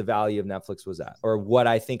believe the value of Netflix was at, or what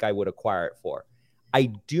I think I would acquire it for.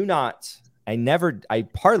 I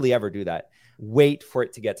hardly ever do that, wait for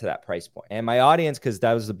it to get to that price point. And my audience, because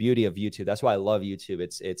that was the beauty of YouTube, that's why I love YouTube.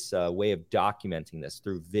 It's a way of documenting this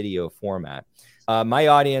through video format. My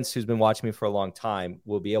audience, who's been watching me for a long time,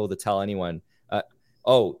 will be able to tell anyone,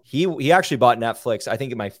 he actually bought Netflix. I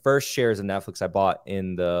think in my first shares of Netflix, I bought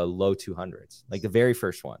in the low 200s, like the very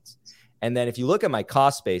first ones. And then if you look at my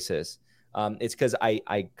cost basis, it's because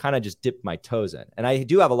I kind of just dipped my toes in. And I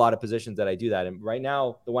do have a lot of positions that I do that. And right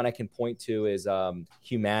now, the one I can point to is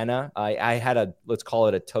Humana. I had let's call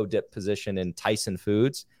it a toe dip position in Tyson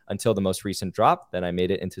Foods until the most recent drop. Then I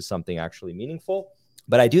made it into something actually meaningful.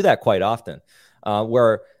 But I do that quite often,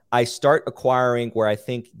 where I start acquiring where I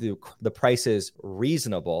think the price is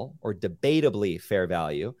reasonable or debatably fair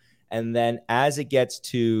value. And then as it gets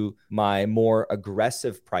to my more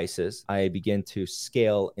aggressive prices, I begin to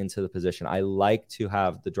scale into the position. I like to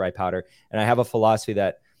have the dry powder. And I have a philosophy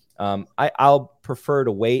that I'll prefer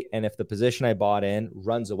to wait. And if the position I bought in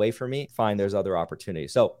runs away from me, fine, there's other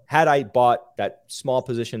opportunities. So had I bought that small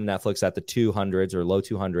position in Netflix at the 200s or low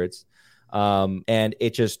 200s, and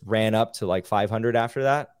it just ran up to like 500 after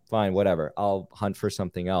that, fine, whatever. I'll hunt for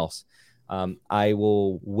something else. I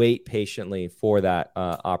will wait patiently for that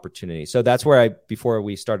opportunity. So that's where before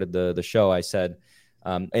we started the show, I said,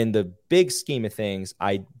 in the big scheme of things,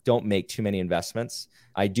 I don't make too many investments.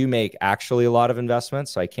 I do make actually a lot of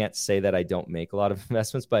investments. So I can't say that I don't make a lot of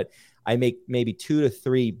investments, but I make maybe 2 to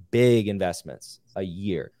 3 big investments a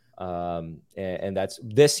year. And that's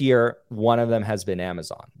this year. One of them has been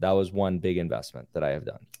Amazon. That was one big investment that I have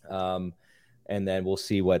done. and then we'll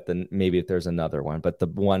see what maybe if there's another one. But the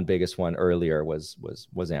one biggest one earlier was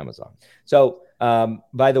Amazon. So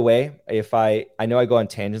by the way, if I know I go on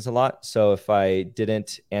tangents a lot, so if I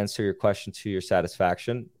didn't answer your question to your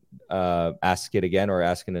satisfaction, ask it again or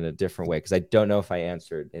ask it in a different way, because I don't know if I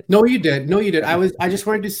answered it. No, you did. I just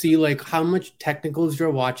wanted to see like how much technicals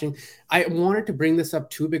you're watching. I wanted to bring this up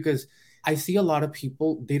too because I see a lot of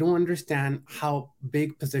people, they don't understand how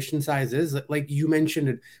big position size is. Like you mentioned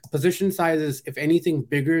it, position size is, if anything,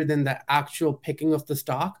 bigger than the actual picking of the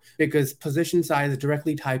stock, because position size is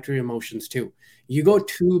directly tied to your emotions too. You go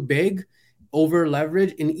too big, over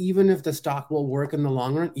leverage, and even if the stock will work in the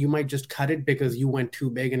long run, you might just cut it because you went too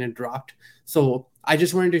big and it dropped. So I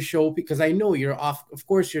just wanted to show, because I know you're off, of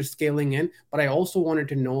course you're scaling in, but I also wanted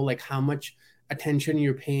to know like how much attention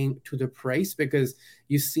you're paying to the price, because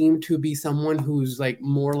you seem to be someone who's like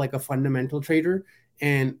more like a fundamental trader,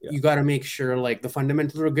 and you got to make sure like the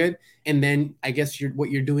fundamentals are good. And then I guess what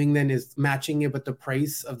you're doing then is matching it with the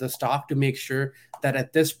price of the stock to make sure that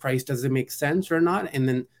at this price, does it make sense or not? And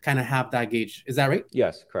then kind of have that gauge. Is that right?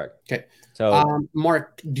 Yes, correct. Okay. So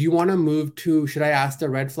Mark, do you want to move to, should I ask the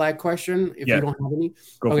red flag question if you don't have any?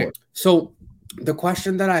 Go for it. So the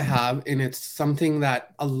question that I have, and it's something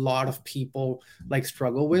that a lot of people like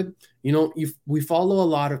struggle with, we follow a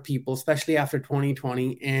lot of people, especially after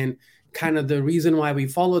 2020, and kind of the reason why we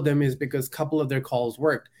follow them is because a couple of their calls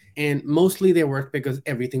worked, and mostly they worked because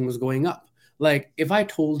everything was going up. Like if I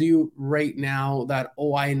told you right now that,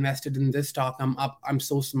 oh, I invested in this stock, I'm up, I'm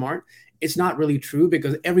so smart, it's not really true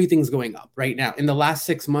because everything's going up right now. In the last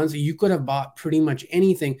 6 months, you could have bought pretty much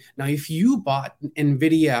anything. Now, if you bought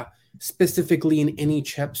NVIDIA specifically in any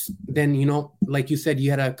chips, then, like you said, you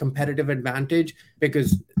had a competitive advantage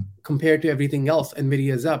because compared to everything else,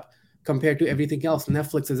 NVIDIA is up. Compared to everything else,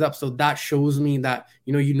 Netflix is up. So that shows me that,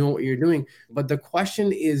 you know what you're doing. But the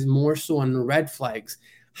question is more so on red flags.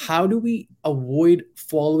 How do we avoid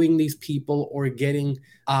following these people or getting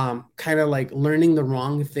kind of like learning the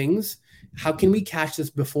wrong things? How can we catch this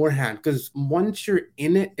beforehand? Because once you're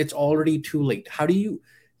in it, it's already too late. How do you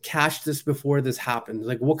catch this before this happens?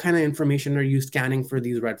 Like what kind of information are you scanning for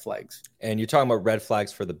these red flags? And you're talking about red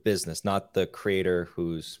flags for the business, not the creator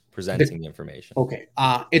who's presenting the information. Okay.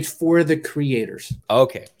 It's for the creators.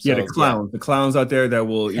 Okay. So, the clowns out there that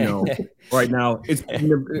will, right now, it's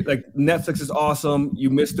like Netflix is awesome. You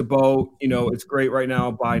missed the boat. It's great right now.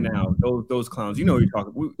 Buy now. Those clowns, what you're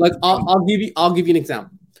talking. Like I'll give you an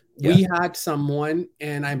example. Yeah. We had someone,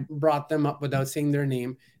 and I brought them up without saying their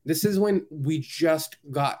name. This is when we just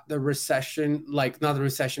got the recession, like not the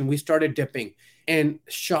recession, we started dipping. And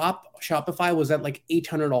Shopify was at like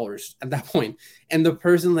 $800 at that point. And the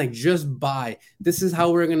person like, just buy. This is how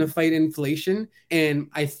we're going to fight inflation. And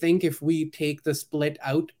I think if we take the split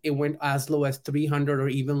out, it went as low as 300 or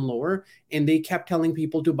even lower. And they kept telling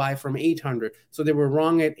people to buy from 800. So they were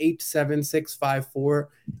wrong at 87654.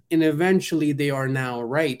 And eventually they are now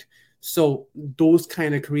right. So those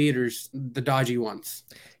kind of creators, the dodgy ones.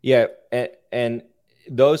 Yeah. And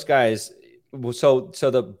those guys, so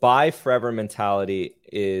the buy forever mentality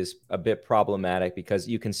is a bit problematic because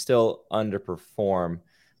you can still underperform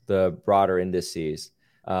the broader indices.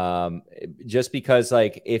 Just because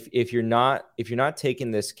like if you're not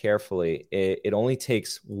taking this carefully, it only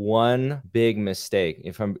takes one big mistake.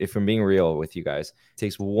 If I'm being real with you guys, it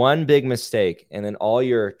takes one big mistake, and then all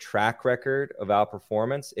your track record of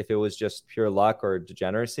outperformance, if it was just pure luck or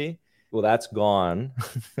degeneracy, well, that's gone.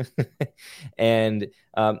 And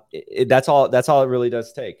that's all it really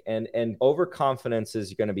does take. And overconfidence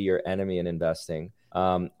is going to be your enemy in investing.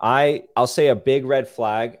 I'll say a big red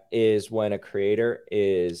flag is when a creator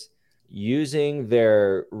is using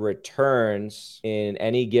their returns in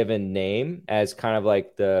any given name as kind of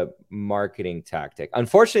like the marketing tactic.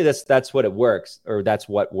 Unfortunately, that's what works.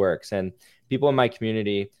 And people in my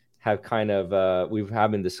community have kind of we've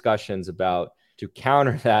having discussions about to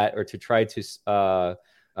counter that, or to try to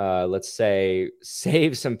let's say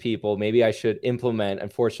save some people. Maybe I should implement,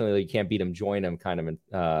 unfortunately you can't beat them, join them kind of an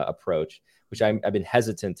approach, which I've been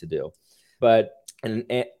hesitant to do. But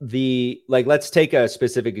let's take a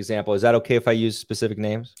specific example. Is that okay if I use specific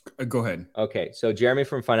names? Go ahead. Okay. So Jeremy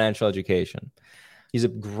from Financial Education, he's a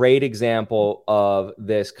great example of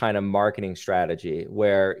this kind of marketing strategy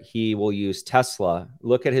where he will use Tesla.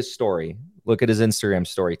 Look at his story. Look at his Instagram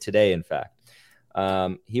story today, in fact.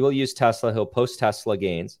 He will use Tesla. He'll post Tesla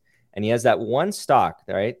gains, and he has that one stock,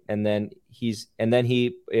 right? And then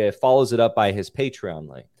he follows it up by his Patreon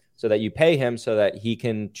link, so that you pay him so that he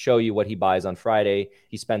can show you what he buys on Friday.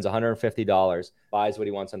 He spends $150, buys what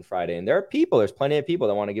he wants on Friday. And there's plenty of people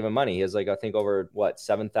that want to give him money. He has I think over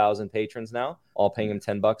 7,000 patrons now, all paying him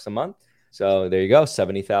 $10 a month. So there you go,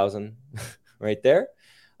 70,000 right there.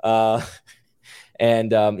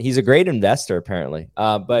 And he's a great investor apparently.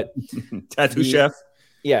 But tattoo chef.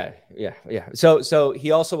 Yeah. So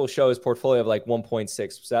he also will show his portfolio of like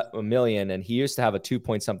 1.6 million, and he used to have a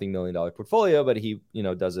 2-point-something million portfolio, but he,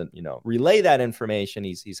 doesn't, relay that information.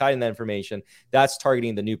 He's hiding that information. That's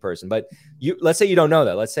targeting the new person. But let's say you don't know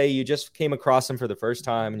that. Let's say you just came across him for the first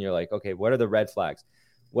time, and you're like, okay, what are the red flags?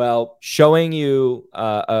 Well, showing you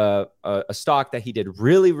a stock that he did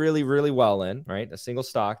really, really, really well in, right? A single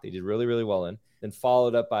stock they did really, really well in, then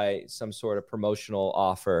followed up by some sort of promotional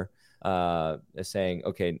offer. Saying,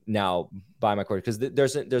 okay, now buy my course, because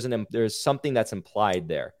there's something that's implied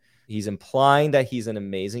there. He's implying that he's an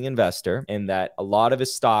amazing investor and that a lot of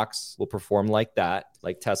his stocks will perform like that,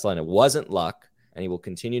 like Tesla, and it wasn't luck, and he will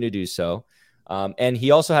continue to do so. And he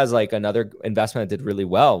also has like another investment that did really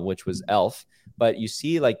well, which was ELF. But you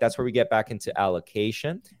see, like, that's where we get back into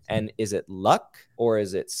allocation. And is it luck or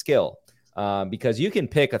is it skill? Because you can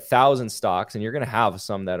pick 1,000 stocks and you're going to have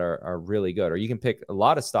some that are really good, or you can pick a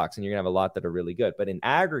lot of stocks and you're going to have a lot that are really good. But in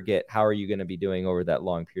aggregate, how are you going to be doing over that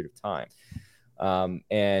long period of time?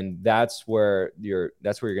 And that's where you're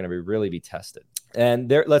going to really be tested.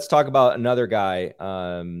 And let's talk about another guy,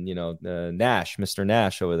 Nash, Mr.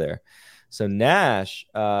 Nash over there. So Nash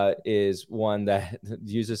is one that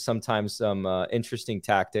uses sometimes some interesting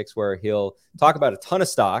tactics where he'll talk about a ton of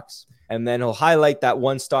stocks, and then he'll highlight that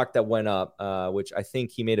one stock that went up, which I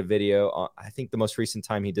think he made a video on. I think the most recent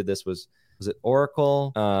time he did this was it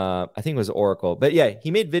Oracle? I think it was Oracle. But yeah, he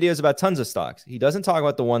made videos about tons of stocks. He doesn't talk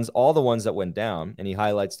about all the ones that went down, and he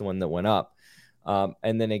highlights the one that went up.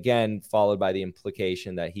 And then again, followed by the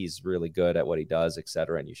implication that he's really good at what he does, et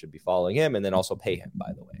cetera, and you should be following him, and then also pay him,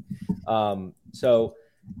 by the way. So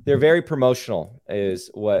they're very promotional is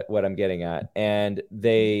what I'm getting at. And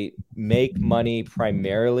they make money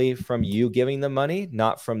primarily from you giving them money,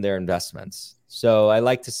 not from their investments. So I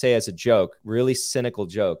like to say as a joke, really cynical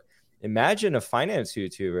joke, imagine a finance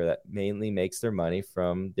YouTuber that mainly makes their money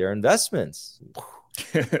from their investments.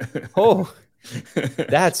 Oh,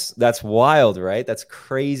 that's wild, right? That's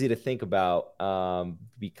crazy to think about,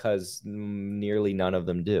 because nearly none of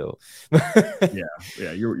them do.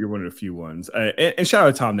 yeah, you're one of the few ones. And shout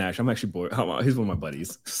out to Tom Nash. I'm actually bored. He's one of my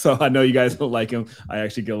buddies, so I know you guys don't like him. I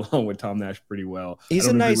actually get along with Tom Nash pretty well. He's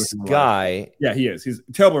a nice guy. Yeah, he is. He's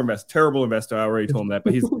a terrible investor. I already told him that,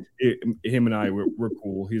 but him and we're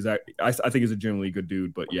cool. I think he's a generally good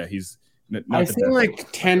dude, but yeah, he's. I've seen like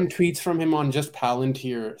 10 tweets from him on just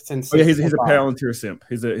Palantir since. Oh, yeah, he's a Palantir simp.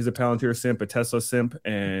 He's a Palantir simp, a Tesla simp,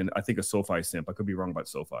 and I think a SoFi simp. I could be wrong about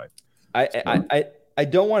SoFi. I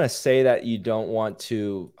don't want to say that you don't want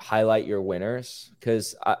to highlight your winners,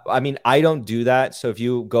 because I mean, I don't do that. So if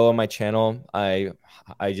you go on my channel, I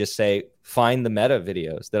just say find the Meta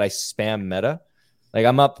videos that I spam Meta. Like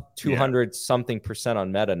I'm up 200 something %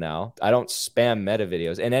 on Meta now. I don't spam Meta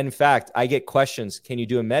videos. And in fact, I get questions, can you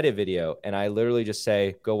do a Meta video? And I literally just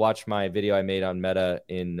say, go watch my video I made on Meta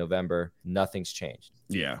in November. Nothing's changed.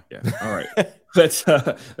 Yeah. All right. Let's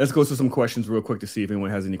go through some questions real quick to see if anyone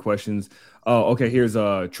has any questions. Oh, okay. Here's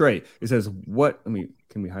Trey. It says, can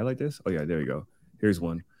we highlight this? Oh yeah, there you go. Here's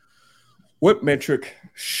one. What metric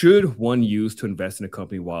should one use to invest in a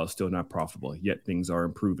company while it's still not profitable, yet things are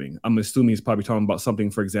improving? I'm assuming he's probably talking about something,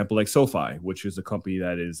 for example, like SoFi, which is a company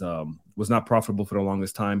that was not profitable for the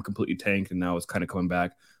longest time, completely tanked, and now it's kind of coming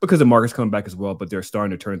back because the market's coming back as well, but they're starting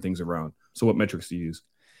to turn things around. So what metrics do you use?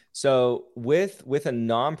 So with a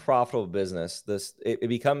non-profitable business, it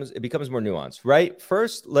becomes more nuanced, right?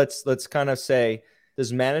 First, let's kind of say,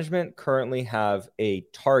 does management currently have a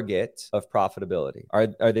target of profitability?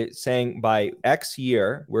 Are they saying by X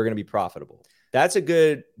year, we're going to be profitable? That's a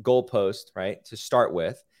good goalpost, right, to start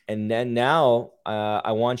with. And then now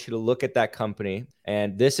I want you to look at that company.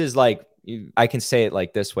 And this is like, I can say it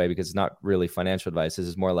like this way because it's not really financial advice. This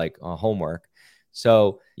is more like homework.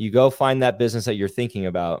 So you go find that business that you're thinking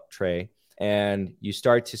about, Trey, and you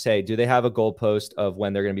start to say, do they have a goalpost of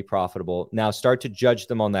when they're going to be profitable? Now start to judge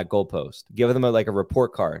them on that goalpost. Give them a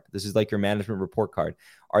report card. This is like your management report card.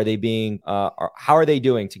 Are they how are they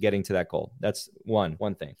doing to getting to that goal? That's one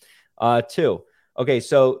thing. Two, okay,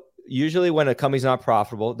 so usually when a company's not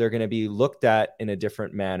profitable, they're going to be looked at in a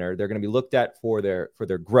different manner. They're going to be looked at for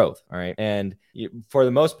their growth, all right? And for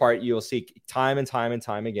the most part, you'll see time and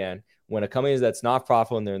time again, when a company that's not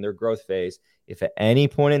profitable and they're in their growth phase, if at any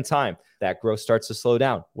point in time that growth starts to slow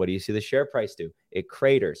down, what do you see the share price do? It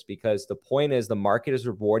craters, because the point is the market is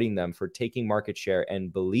rewarding them for taking market share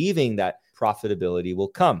and believing that profitability will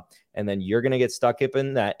come. And then you're going to get stuck up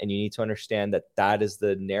in that. And you need to understand that is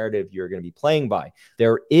the narrative you're going to be playing by.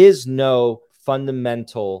 There is no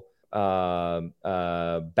fundamental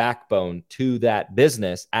backbone to that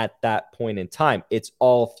business at that point in time. It's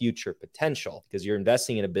all future potential because you're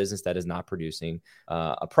investing in a business that is not producing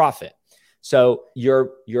a profit. So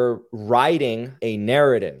you're writing a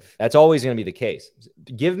narrative. That's always going to be the case.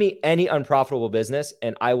 Give me any unprofitable business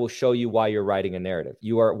and I will show you why you're writing a narrative.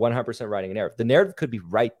 You are 100% writing a narrative. The narrative could be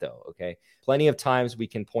right though. Okay. Plenty of times we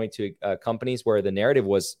can point to companies where the narrative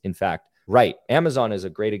was in fact right. Amazon is a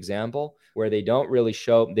great example where they don't really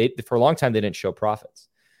show, for a long time, they didn't show profits.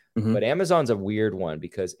 Mm-hmm. But Amazon's a weird one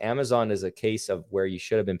because Amazon is a case of where you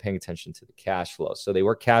should have been paying attention to the cash flow. So they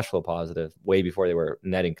were cash flow positive way before they were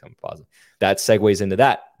net income positive. That segues into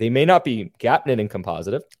that. They may not be GAAP net income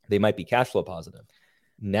positive. They might be cash flow positive.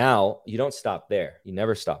 Now, you don't stop there. You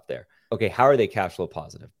never stop there. Okay, how are they cash flow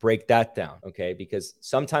positive? Break that down, okay? Because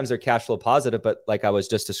sometimes they're cash flow positive, but like I was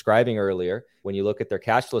just describing earlier, when you look at their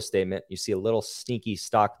cash flow statement, you see a little sneaky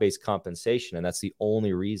stock-based compensation, and that's the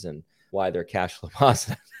only reason why they're cash flow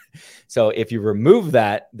positive. So if you remove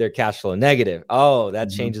that, they're cash flow negative. Oh, that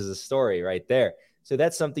changes the story right there. So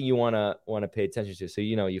that's something you want to pay attention to. So,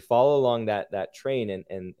 you follow along that train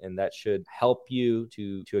and that should help you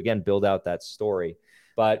to again, build out that story.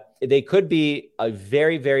 But they could be a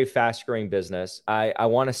very, very fast growing business. I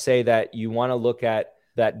want to say that you want to look at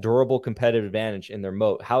that durable competitive advantage in their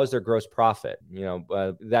moat. How is their gross profit?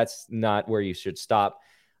 That's not where you should stop.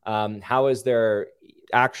 How is their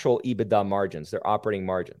actual EBITDA margins, their operating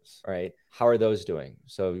margins, right? How are those doing?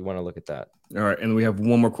 So you want to look at that. All right. And we have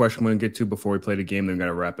one more question we're going to get to before we play the game. Then we're going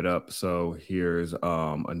to wrap it up. So here's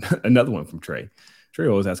another one from Trey. Trey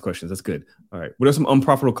always asks questions. That's good. All right. What are some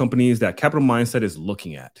unprofitable companies that Capital Mindset is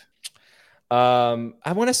looking at?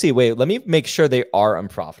 I want to see. Wait, let me make sure they are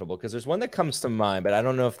unprofitable because there's one that comes to mind, but I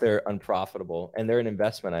don't know if they're unprofitable and they're an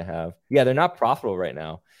investment I have. Yeah, they're not profitable right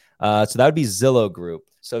now. So that would be Zillow Group.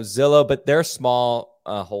 So Zillow, but they're small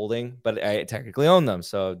holding, but I technically own them.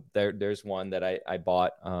 So there's one that I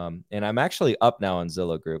bought. And I'm actually up now on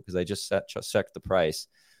Zillow Group because I just checked the price.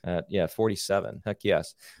 47. Heck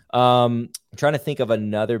yes. I'm trying to think of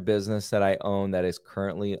another business that I own that is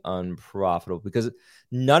currently unprofitable because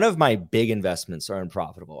none of my big investments are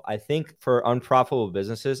unprofitable. I think for unprofitable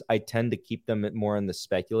businesses, I tend to keep them more on the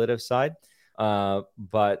speculative side.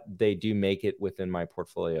 But they do make it within my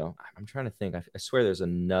portfolio. I'm trying to think. I swear there's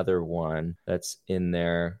another one that's in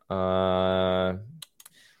there.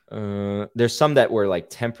 There's some that were like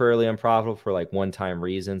temporarily unprofitable for like one-time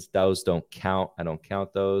reasons. Those don't count. I don't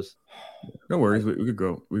count those. No worries. We could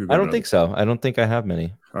go. I don't think so. I don't think I have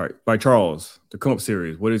many. All right. By Charles, the Come Up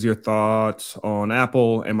series. What is your thoughts on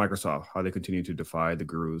Apple and Microsoft? How they continue to defy the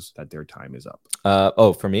gurus that their time is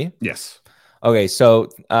up? For me? Yes. Okay. So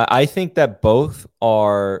I think that both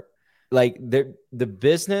are like the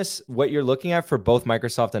business, what you're looking at for both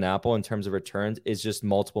Microsoft and Apple in terms of returns is just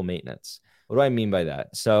multiple maintenance. What do I mean by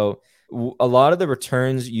that? So a lot of the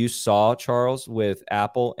returns you saw, Charles, with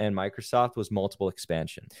Apple and Microsoft was multiple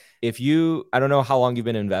expansion. I don't know how long you've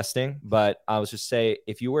been investing, but I was just say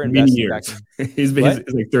if you were investing back he's like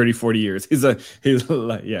 30, 40 years. He's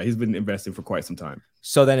been investing for quite some time.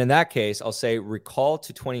 So then in that case, I'll say recall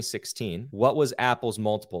to 2016. What was Apple's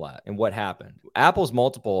multiple at and what happened? Apple's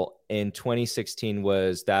multiple in 2016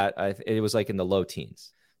 was that it was like in the low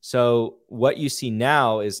teens. So what you see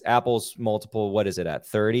now is Apple's multiple, what is it at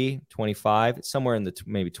 30, 25, somewhere in the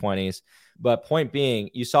maybe 20s. But point being,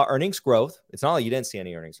 you saw earnings growth. It's not like you didn't see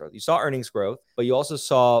any earnings growth. You saw earnings growth, but you also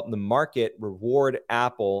saw the market reward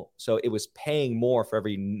Apple. So it was paying more for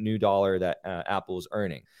every new dollar that Apple was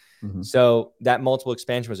earning. Mm-hmm. So that multiple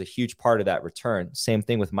expansion was a huge part of that return. Same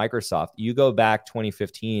thing with Microsoft. You go back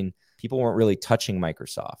 2015, people weren't really touching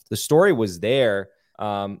Microsoft. The story was there.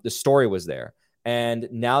 And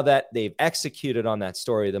now that they've executed on that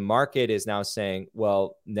story, the market is now saying,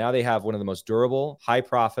 well, now they have one of the most durable, high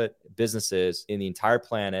profit businesses in the entire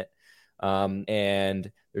planet.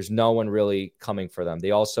 And there's no one really coming for them. They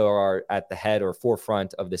also are at the head or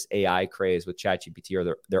forefront of this AI craze with ChatGPT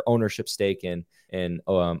or their ownership stake in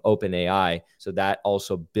OpenAI. So that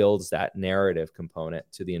also builds that narrative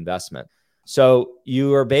component to the investment. So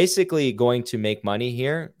you are basically going to make money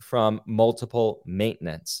here from multiple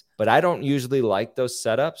maintenance, but I don't usually like those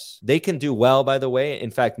setups. They can do well, by the way. In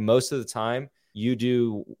fact, most of the time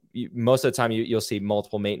you'll see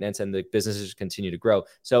multiple maintenance and the businesses continue to grow.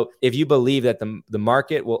 So if you believe that the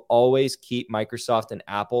market will always keep Microsoft and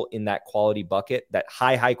Apple in that quality bucket, that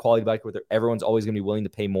high quality bucket where everyone's always going to be willing to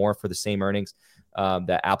pay more for the same earnings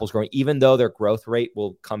that Apple's growing, even though their growth rate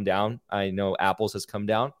will come down. I know Apple's has come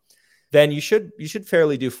down. Then you should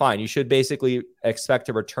fairly do fine. You should basically expect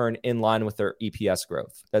a return in line with their EPS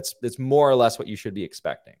growth. That's more or less what you should be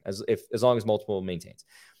expecting as long as multiple maintains.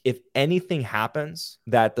 if anything happens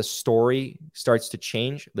that the story starts to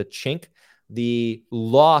change, the chink, the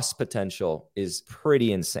loss potential is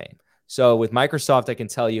pretty insane. So with Microsoft, I can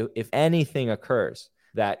tell you, if anything occurs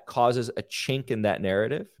that causes a chink in that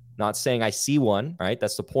narrative, not saying I see one, right?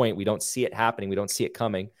 That's the point. We don't see it happening. We don't see it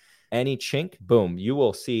coming. Any chink, boom, you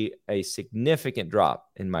will see a significant drop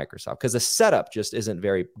in Microsoft because the setup just isn't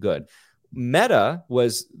very good. Meta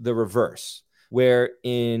was the reverse, where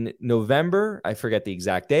in November, I forget the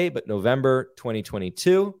exact date, but November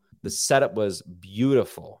 2022, the setup was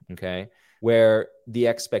beautiful, okay? Where the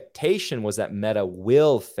expectation was that Meta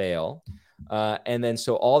will fail. And then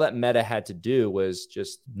so all that Meta had to do was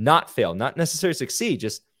just not fail, not necessarily succeed,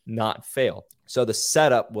 just not fail. So the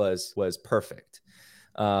setup was perfect.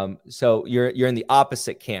 So you're in the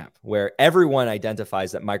opposite camp where everyone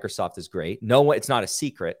identifies that Microsoft is great. No one, it's not a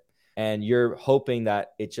secret. And you're hoping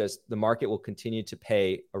that the market will continue to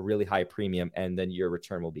pay a really high premium. And then your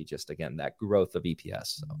return will be just, again, that growth of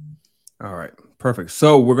EPS. So. All right, perfect.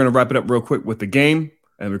 So we're going to wrap it up real quick with the game,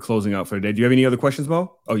 and we're closing out for the day. Do you have any other questions,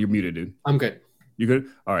 Mo? Oh, you're muted, dude. I'm good. You good?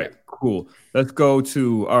 All right, cool. Let's go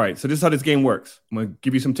to, all right, so this is how this game works. I'm going to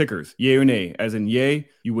give you some tickers, yay or nay. As in yay,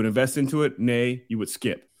 you would invest into it. Nay, you would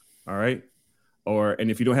skip. All right?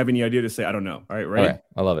 And if you don't have any idea, to say, I don't know. All right, ready? All right,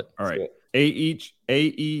 I love it. All right.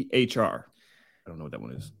 AEHR. I don't know what that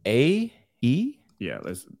one is. AE? Yeah,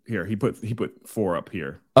 he put 4 up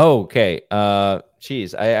here. Oh, okay.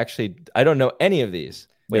 Geez, I don't know any of these.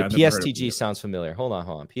 Wait, Yeah, PSTG sounds familiar. Hold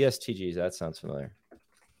on. PSTG, that sounds familiar.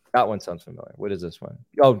 That one sounds familiar. What is this one?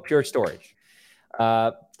 Oh, Pure Storage.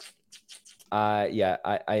 I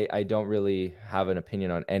don't really have an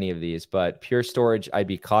opinion on any of these, but Pure Storage, I'd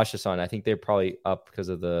be cautious on. I think they're probably up because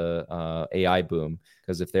of the AI boom.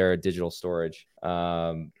 Because if they're a digital storage,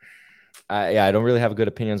 I don't really have good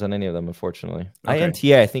opinions on any of them, unfortunately. Okay.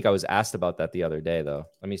 INTA, I think I was asked about that the other day, though.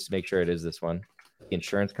 Let me make sure it is this one.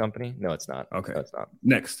 Insurance company? No, it's not. Okay. No, it's not.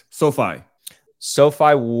 Next, SoFi.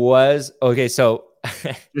 SoFi was okay. So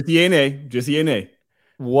just yay and nay. Just yay and nay.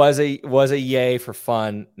 Was a yay for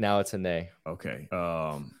fun. Now it's a nay. Okay.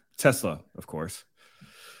 Tesla, of course.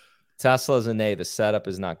 Tesla's a nay. The setup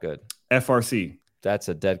is not good. FRC. That's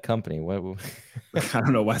a dead company. What? I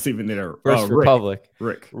don't know why it's even there. First Republic.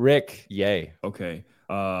 Rick. Yay. Okay.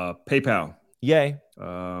 PayPal. Yay.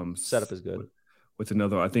 Setup is good. What's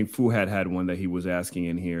another? I think Fuhad had one that he was asking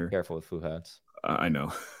in here. Careful with Fuhads. I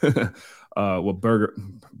know. Well,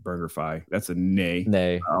 BurgerFi. That's a nay.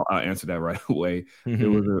 Nay. I'll answer that right away.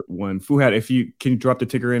 There was one. Fuhad, can you drop the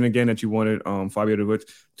ticker in again that you wanted Fabio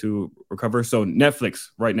to recover? So Netflix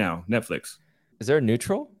right now. Netflix. Is there a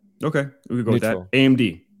neutral? Okay, we could go neutral. With that.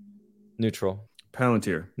 AMD. Neutral.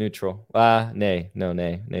 Palantir. Neutral. Nay. No,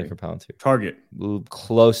 nay. Nay for Palantir. Target.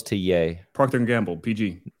 Close to yay. Procter & Gamble.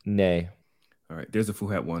 PG. Nay. All right, there's a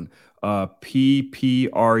Fuhat one.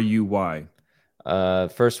 PPRUY.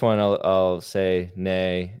 First one I'll say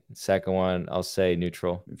nay. Second one I'll say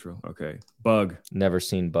neutral. Neutral. Okay. Bug. Never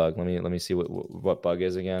seen Bug. Let me see what Bug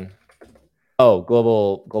is again. Oh,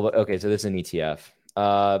 global. Okay, so this is an ETF.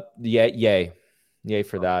 Yay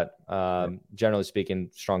for that. Generally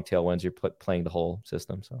speaking, strong tailwinds. You're playing the whole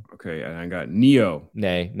system. So okay, and I got Neo.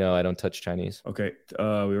 Nay, no, I don't touch Chinese. Okay, we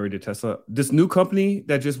already did Tesla. This new company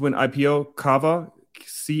that just went IPO, Cava,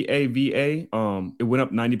 CAVA. It went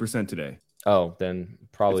up 90% today. Oh, then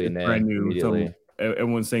probably it's a nay. Brand new. Immediately.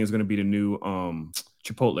 Everyone's saying it's going to be the new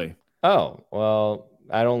Chipotle. Oh well.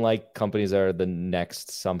 I don't like companies that are the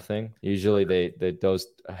next something. Usually those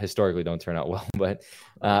historically don't turn out well. But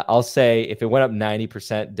I'll say if it went up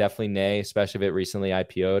 90%, definitely nay, especially if it recently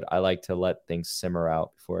IPO'd. I like to let things simmer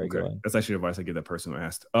out before I go in. That's actually advice I give that person who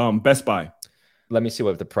asked. Best Buy. Let me see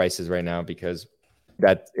what the price is right now because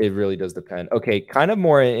that it really does depend. Okay, kind of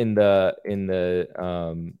more in the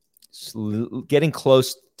getting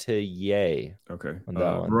close to yay. Okay. On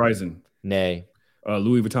that one. Verizon. Nay.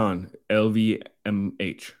 Louis Vuitton,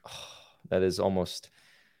 LVMH. That is almost,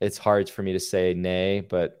 it's hard for me to say nay,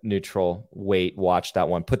 but neutral. Wait, watch that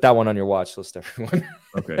one. Put that one on your watch list, everyone.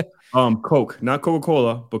 Okay. Coke, not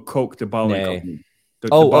Coca-Cola, but Coke, the bottling company.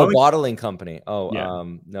 Bottling company. Oh, yeah.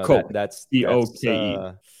 No, Coke. That's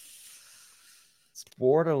COKE. It's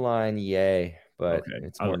borderline yay, but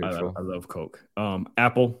it's more neutral. I love Coke.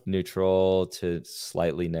 Apple. Neutral to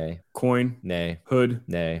slightly nay. Coin. Nay. Hood.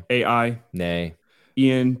 Nay. AI. Nay.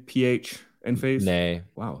 ENPH. Enphase. Nay.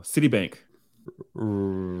 Wow. Citibank.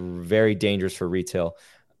 Very dangerous for retail.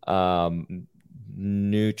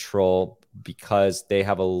 Neutral because they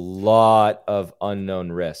have a lot of unknown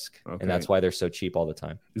risk, and that's why they're so cheap all the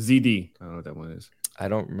time. ZD. I don't know what that one is. I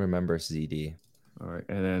don't remember ZD. All right.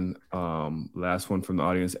 And then last one from the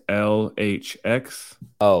audience, LHX.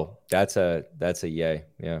 Oh, that's a yay.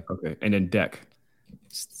 Yeah. Okay. And then DEC.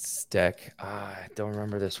 DEC. I don't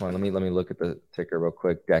remember this one. Let me look at the ticker real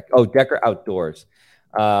quick. DEC. Oh, Decker Outdoors.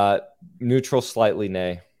 Neutral, slightly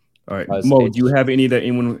nay. All right. Mo, do you have any that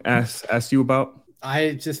anyone asked you about?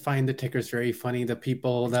 I just find the tickers very funny. The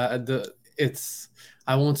people that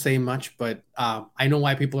I won't say much, but I know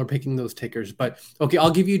why people are picking those tickers. But okay,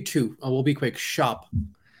 I'll give you two. We'll be quick. Shop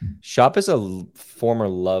is a former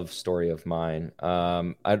love story of mine.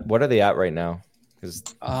 What are they at right now? Because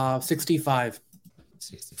 65.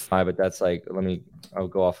 65, but that's like, I'll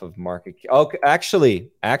go off of market. Okay, actually,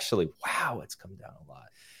 wow, it's come down a lot.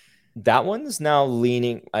 That one's now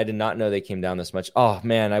leaning. I did not know they came down this much. Oh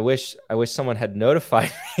man, I wish someone had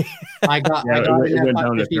notified me. I got in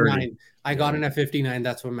at 59. I got in at 59.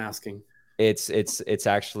 That's what I'm asking. It's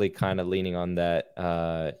actually kind of leaning on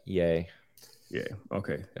that. Yay. Yeah.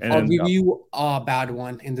 Okay. And I'll give you a bad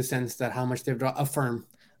one in the sense that how much they've dropped. Affirm.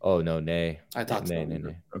 Oh no, nay. I thought nay.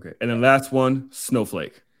 Okay. And then last one,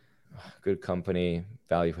 Snowflake. Good company.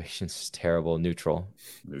 Valuation's terrible. Neutral.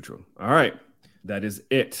 All right. That is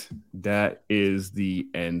it. That is the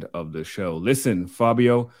end of the show. Listen,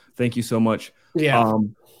 Fabio, thank you so much. Yeah.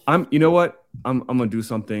 You know what? I'm gonna do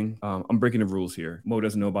something. I'm breaking the rules here. Mo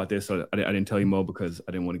doesn't know about this, so I didn't tell you, Mo, because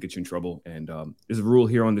I didn't want to get you in trouble. And there's a rule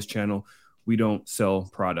here on this channel. We don't sell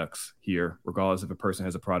products here, regardless if a person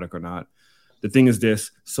has a product or not. The thing is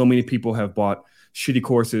this: so many people have bought shitty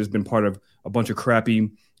courses, been part of a bunch of crappy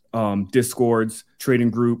Discords,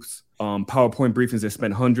 trading groups, PowerPoint briefings that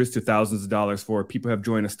spent hundreds to thousands of dollars for. People have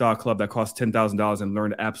joined a stock club that cost $10,000 and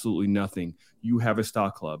learned absolutely nothing. You have a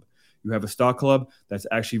stock club. You have a stock club that's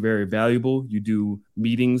actually very valuable. You do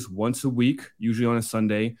meetings once a week, usually on a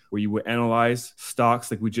Sunday, where you would analyze stocks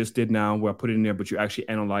like we just did now, where I put it in there, but you actually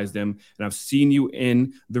analyze them. And I've seen you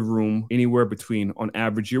in the room anywhere between, on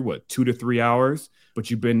average, you're 2 to 3 hours, but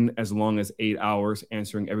you've been as long as 8 hours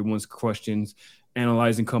answering everyone's questions,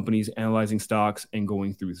 analyzing companies, analyzing stocks, and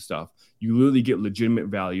going through stuff. You literally get legitimate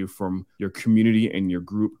value from your community and your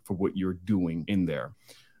group for what you're doing in there.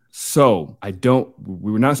 So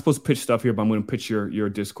we were not supposed to pitch stuff here, but I'm going to pitch your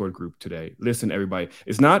Discord group today. Listen, everybody,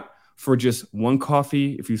 it's not for just one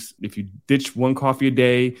coffee. If you ditch one coffee a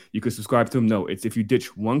day, you can subscribe to him. No, it's if you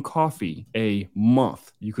ditch one coffee a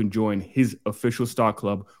month, you can join his official stock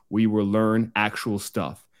club where you will learn actual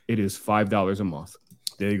stuff. It is $5 a month.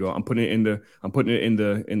 There you go. I'm putting it in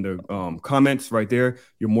the comments right there.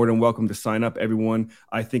 You're more than welcome to sign up. Everyone,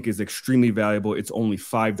 I think, is extremely valuable. It's only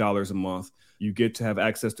 $5 a month. You get to have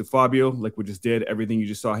access to Fabio, like we just did. Everything you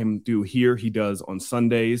just saw him do here, he does on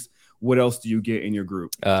Sundays. What else do you get in your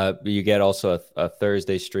group? You get also a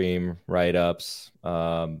Thursday stream, write-ups,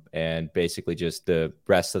 and basically just the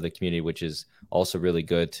rest of the community, which is also really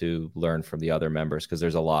good to learn from the other members because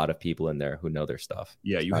there's a lot of people in there who know their stuff.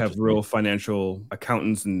 Yeah, you have real financial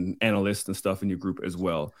accountants and analysts and stuff in your group as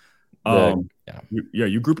well.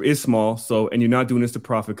 Your group is small, and you're not doing this to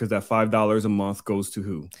profit because that $5 a month goes to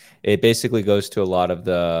who? It basically goes to a lot of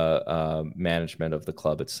the management of the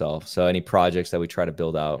club itself. So any projects that we try to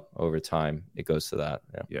build out over time, it goes to that.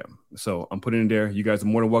 Yeah. So I'm putting it in there. You guys are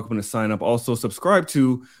more than welcome to sign up. Also, subscribe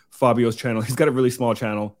to Fabio's channel. He's got a really small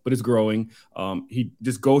channel, but it's growing. He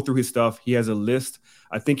just go through his stuff. He has a list.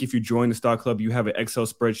 I think if you join the stock club, you have an Excel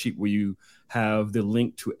spreadsheet where you have the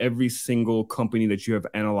link to every single company that you have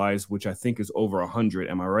analyzed, which I think is over 100.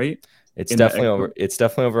 Am I right? It's definitely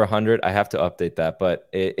over 100. I have to update that, but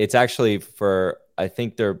it's actually for, I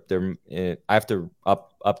think I have to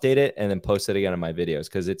update it and then post it again in my videos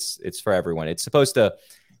because it's for everyone. It's supposed to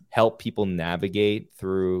help people navigate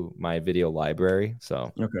through my video library.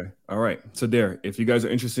 So, okay. All right. So if you guys are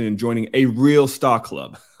interested in joining a real stock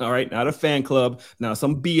club, all right, not a fan club, now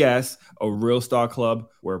some BS, a real stock club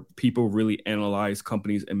where people really analyze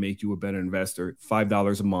companies and make you a better investor,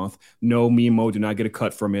 $5 a month. No, me and Mo do not get a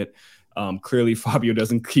cut from it. Clearly, Fabio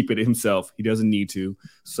doesn't keep it himself. He doesn't need to.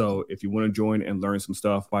 So if you want to join and learn some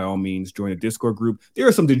stuff, by all means, join a Discord group. There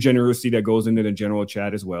is some degeneracy that goes into the general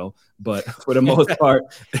chat as well. But for the most part,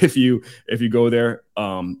 if you go there,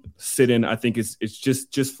 sit in. I think it's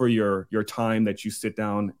just for your time that you sit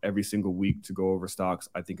down every single week to go over stocks.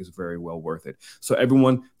 I think is very well worth it. So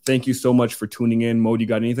everyone, thank you so much for tuning in. Mo, you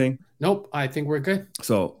got anything? Nope. I think we're good.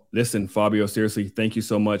 So listen, Fabio, seriously, thank you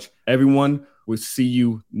so much. Everyone, we'll see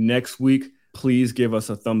you next week. Please give us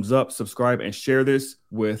a thumbs up, subscribe, and share this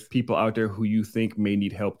with people out there who you think may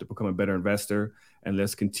need help to become a better investor. And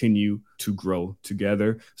let's continue to grow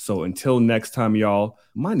together. So until next time, y'all,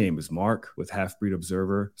 my name is Mark with Half-Breed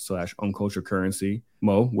Observer /Uncultured Currency.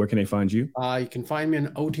 Mo, where can they find you? You can find me on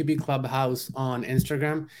OTB Clubhouse on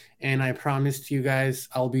Instagram. And I promised you guys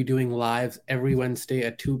I'll be doing lives every Wednesday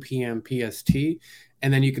at 2 p.m. PST.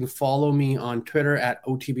 And then you can follow me on Twitter at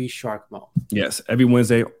OTB SharkMo. Yes, every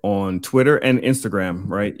Wednesday on Twitter and Instagram,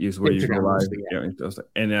 right? Is where you go live.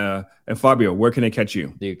 Yeah. And Fabio, where can they catch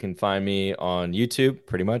you? You can find me on YouTube,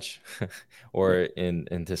 pretty much, or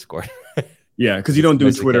in Discord. Yeah, because you don't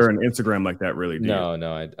do Twitter and Instagram like that, really, do you?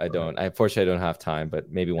 No, I don't. Unfortunately, I don't have time,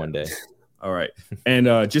 but maybe one day. All right. And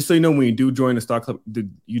just so you know, when you do join the Stock Club,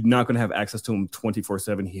 you're not going to have access to him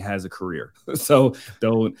 24/7. He has a career. So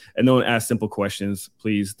don't ask simple questions,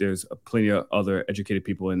 please. There's plenty of other educated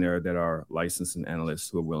people in there that are licensed and analysts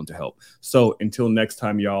who are willing to help. So until next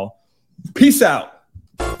time, y'all, peace out.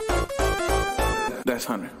 That's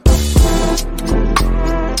Hunter.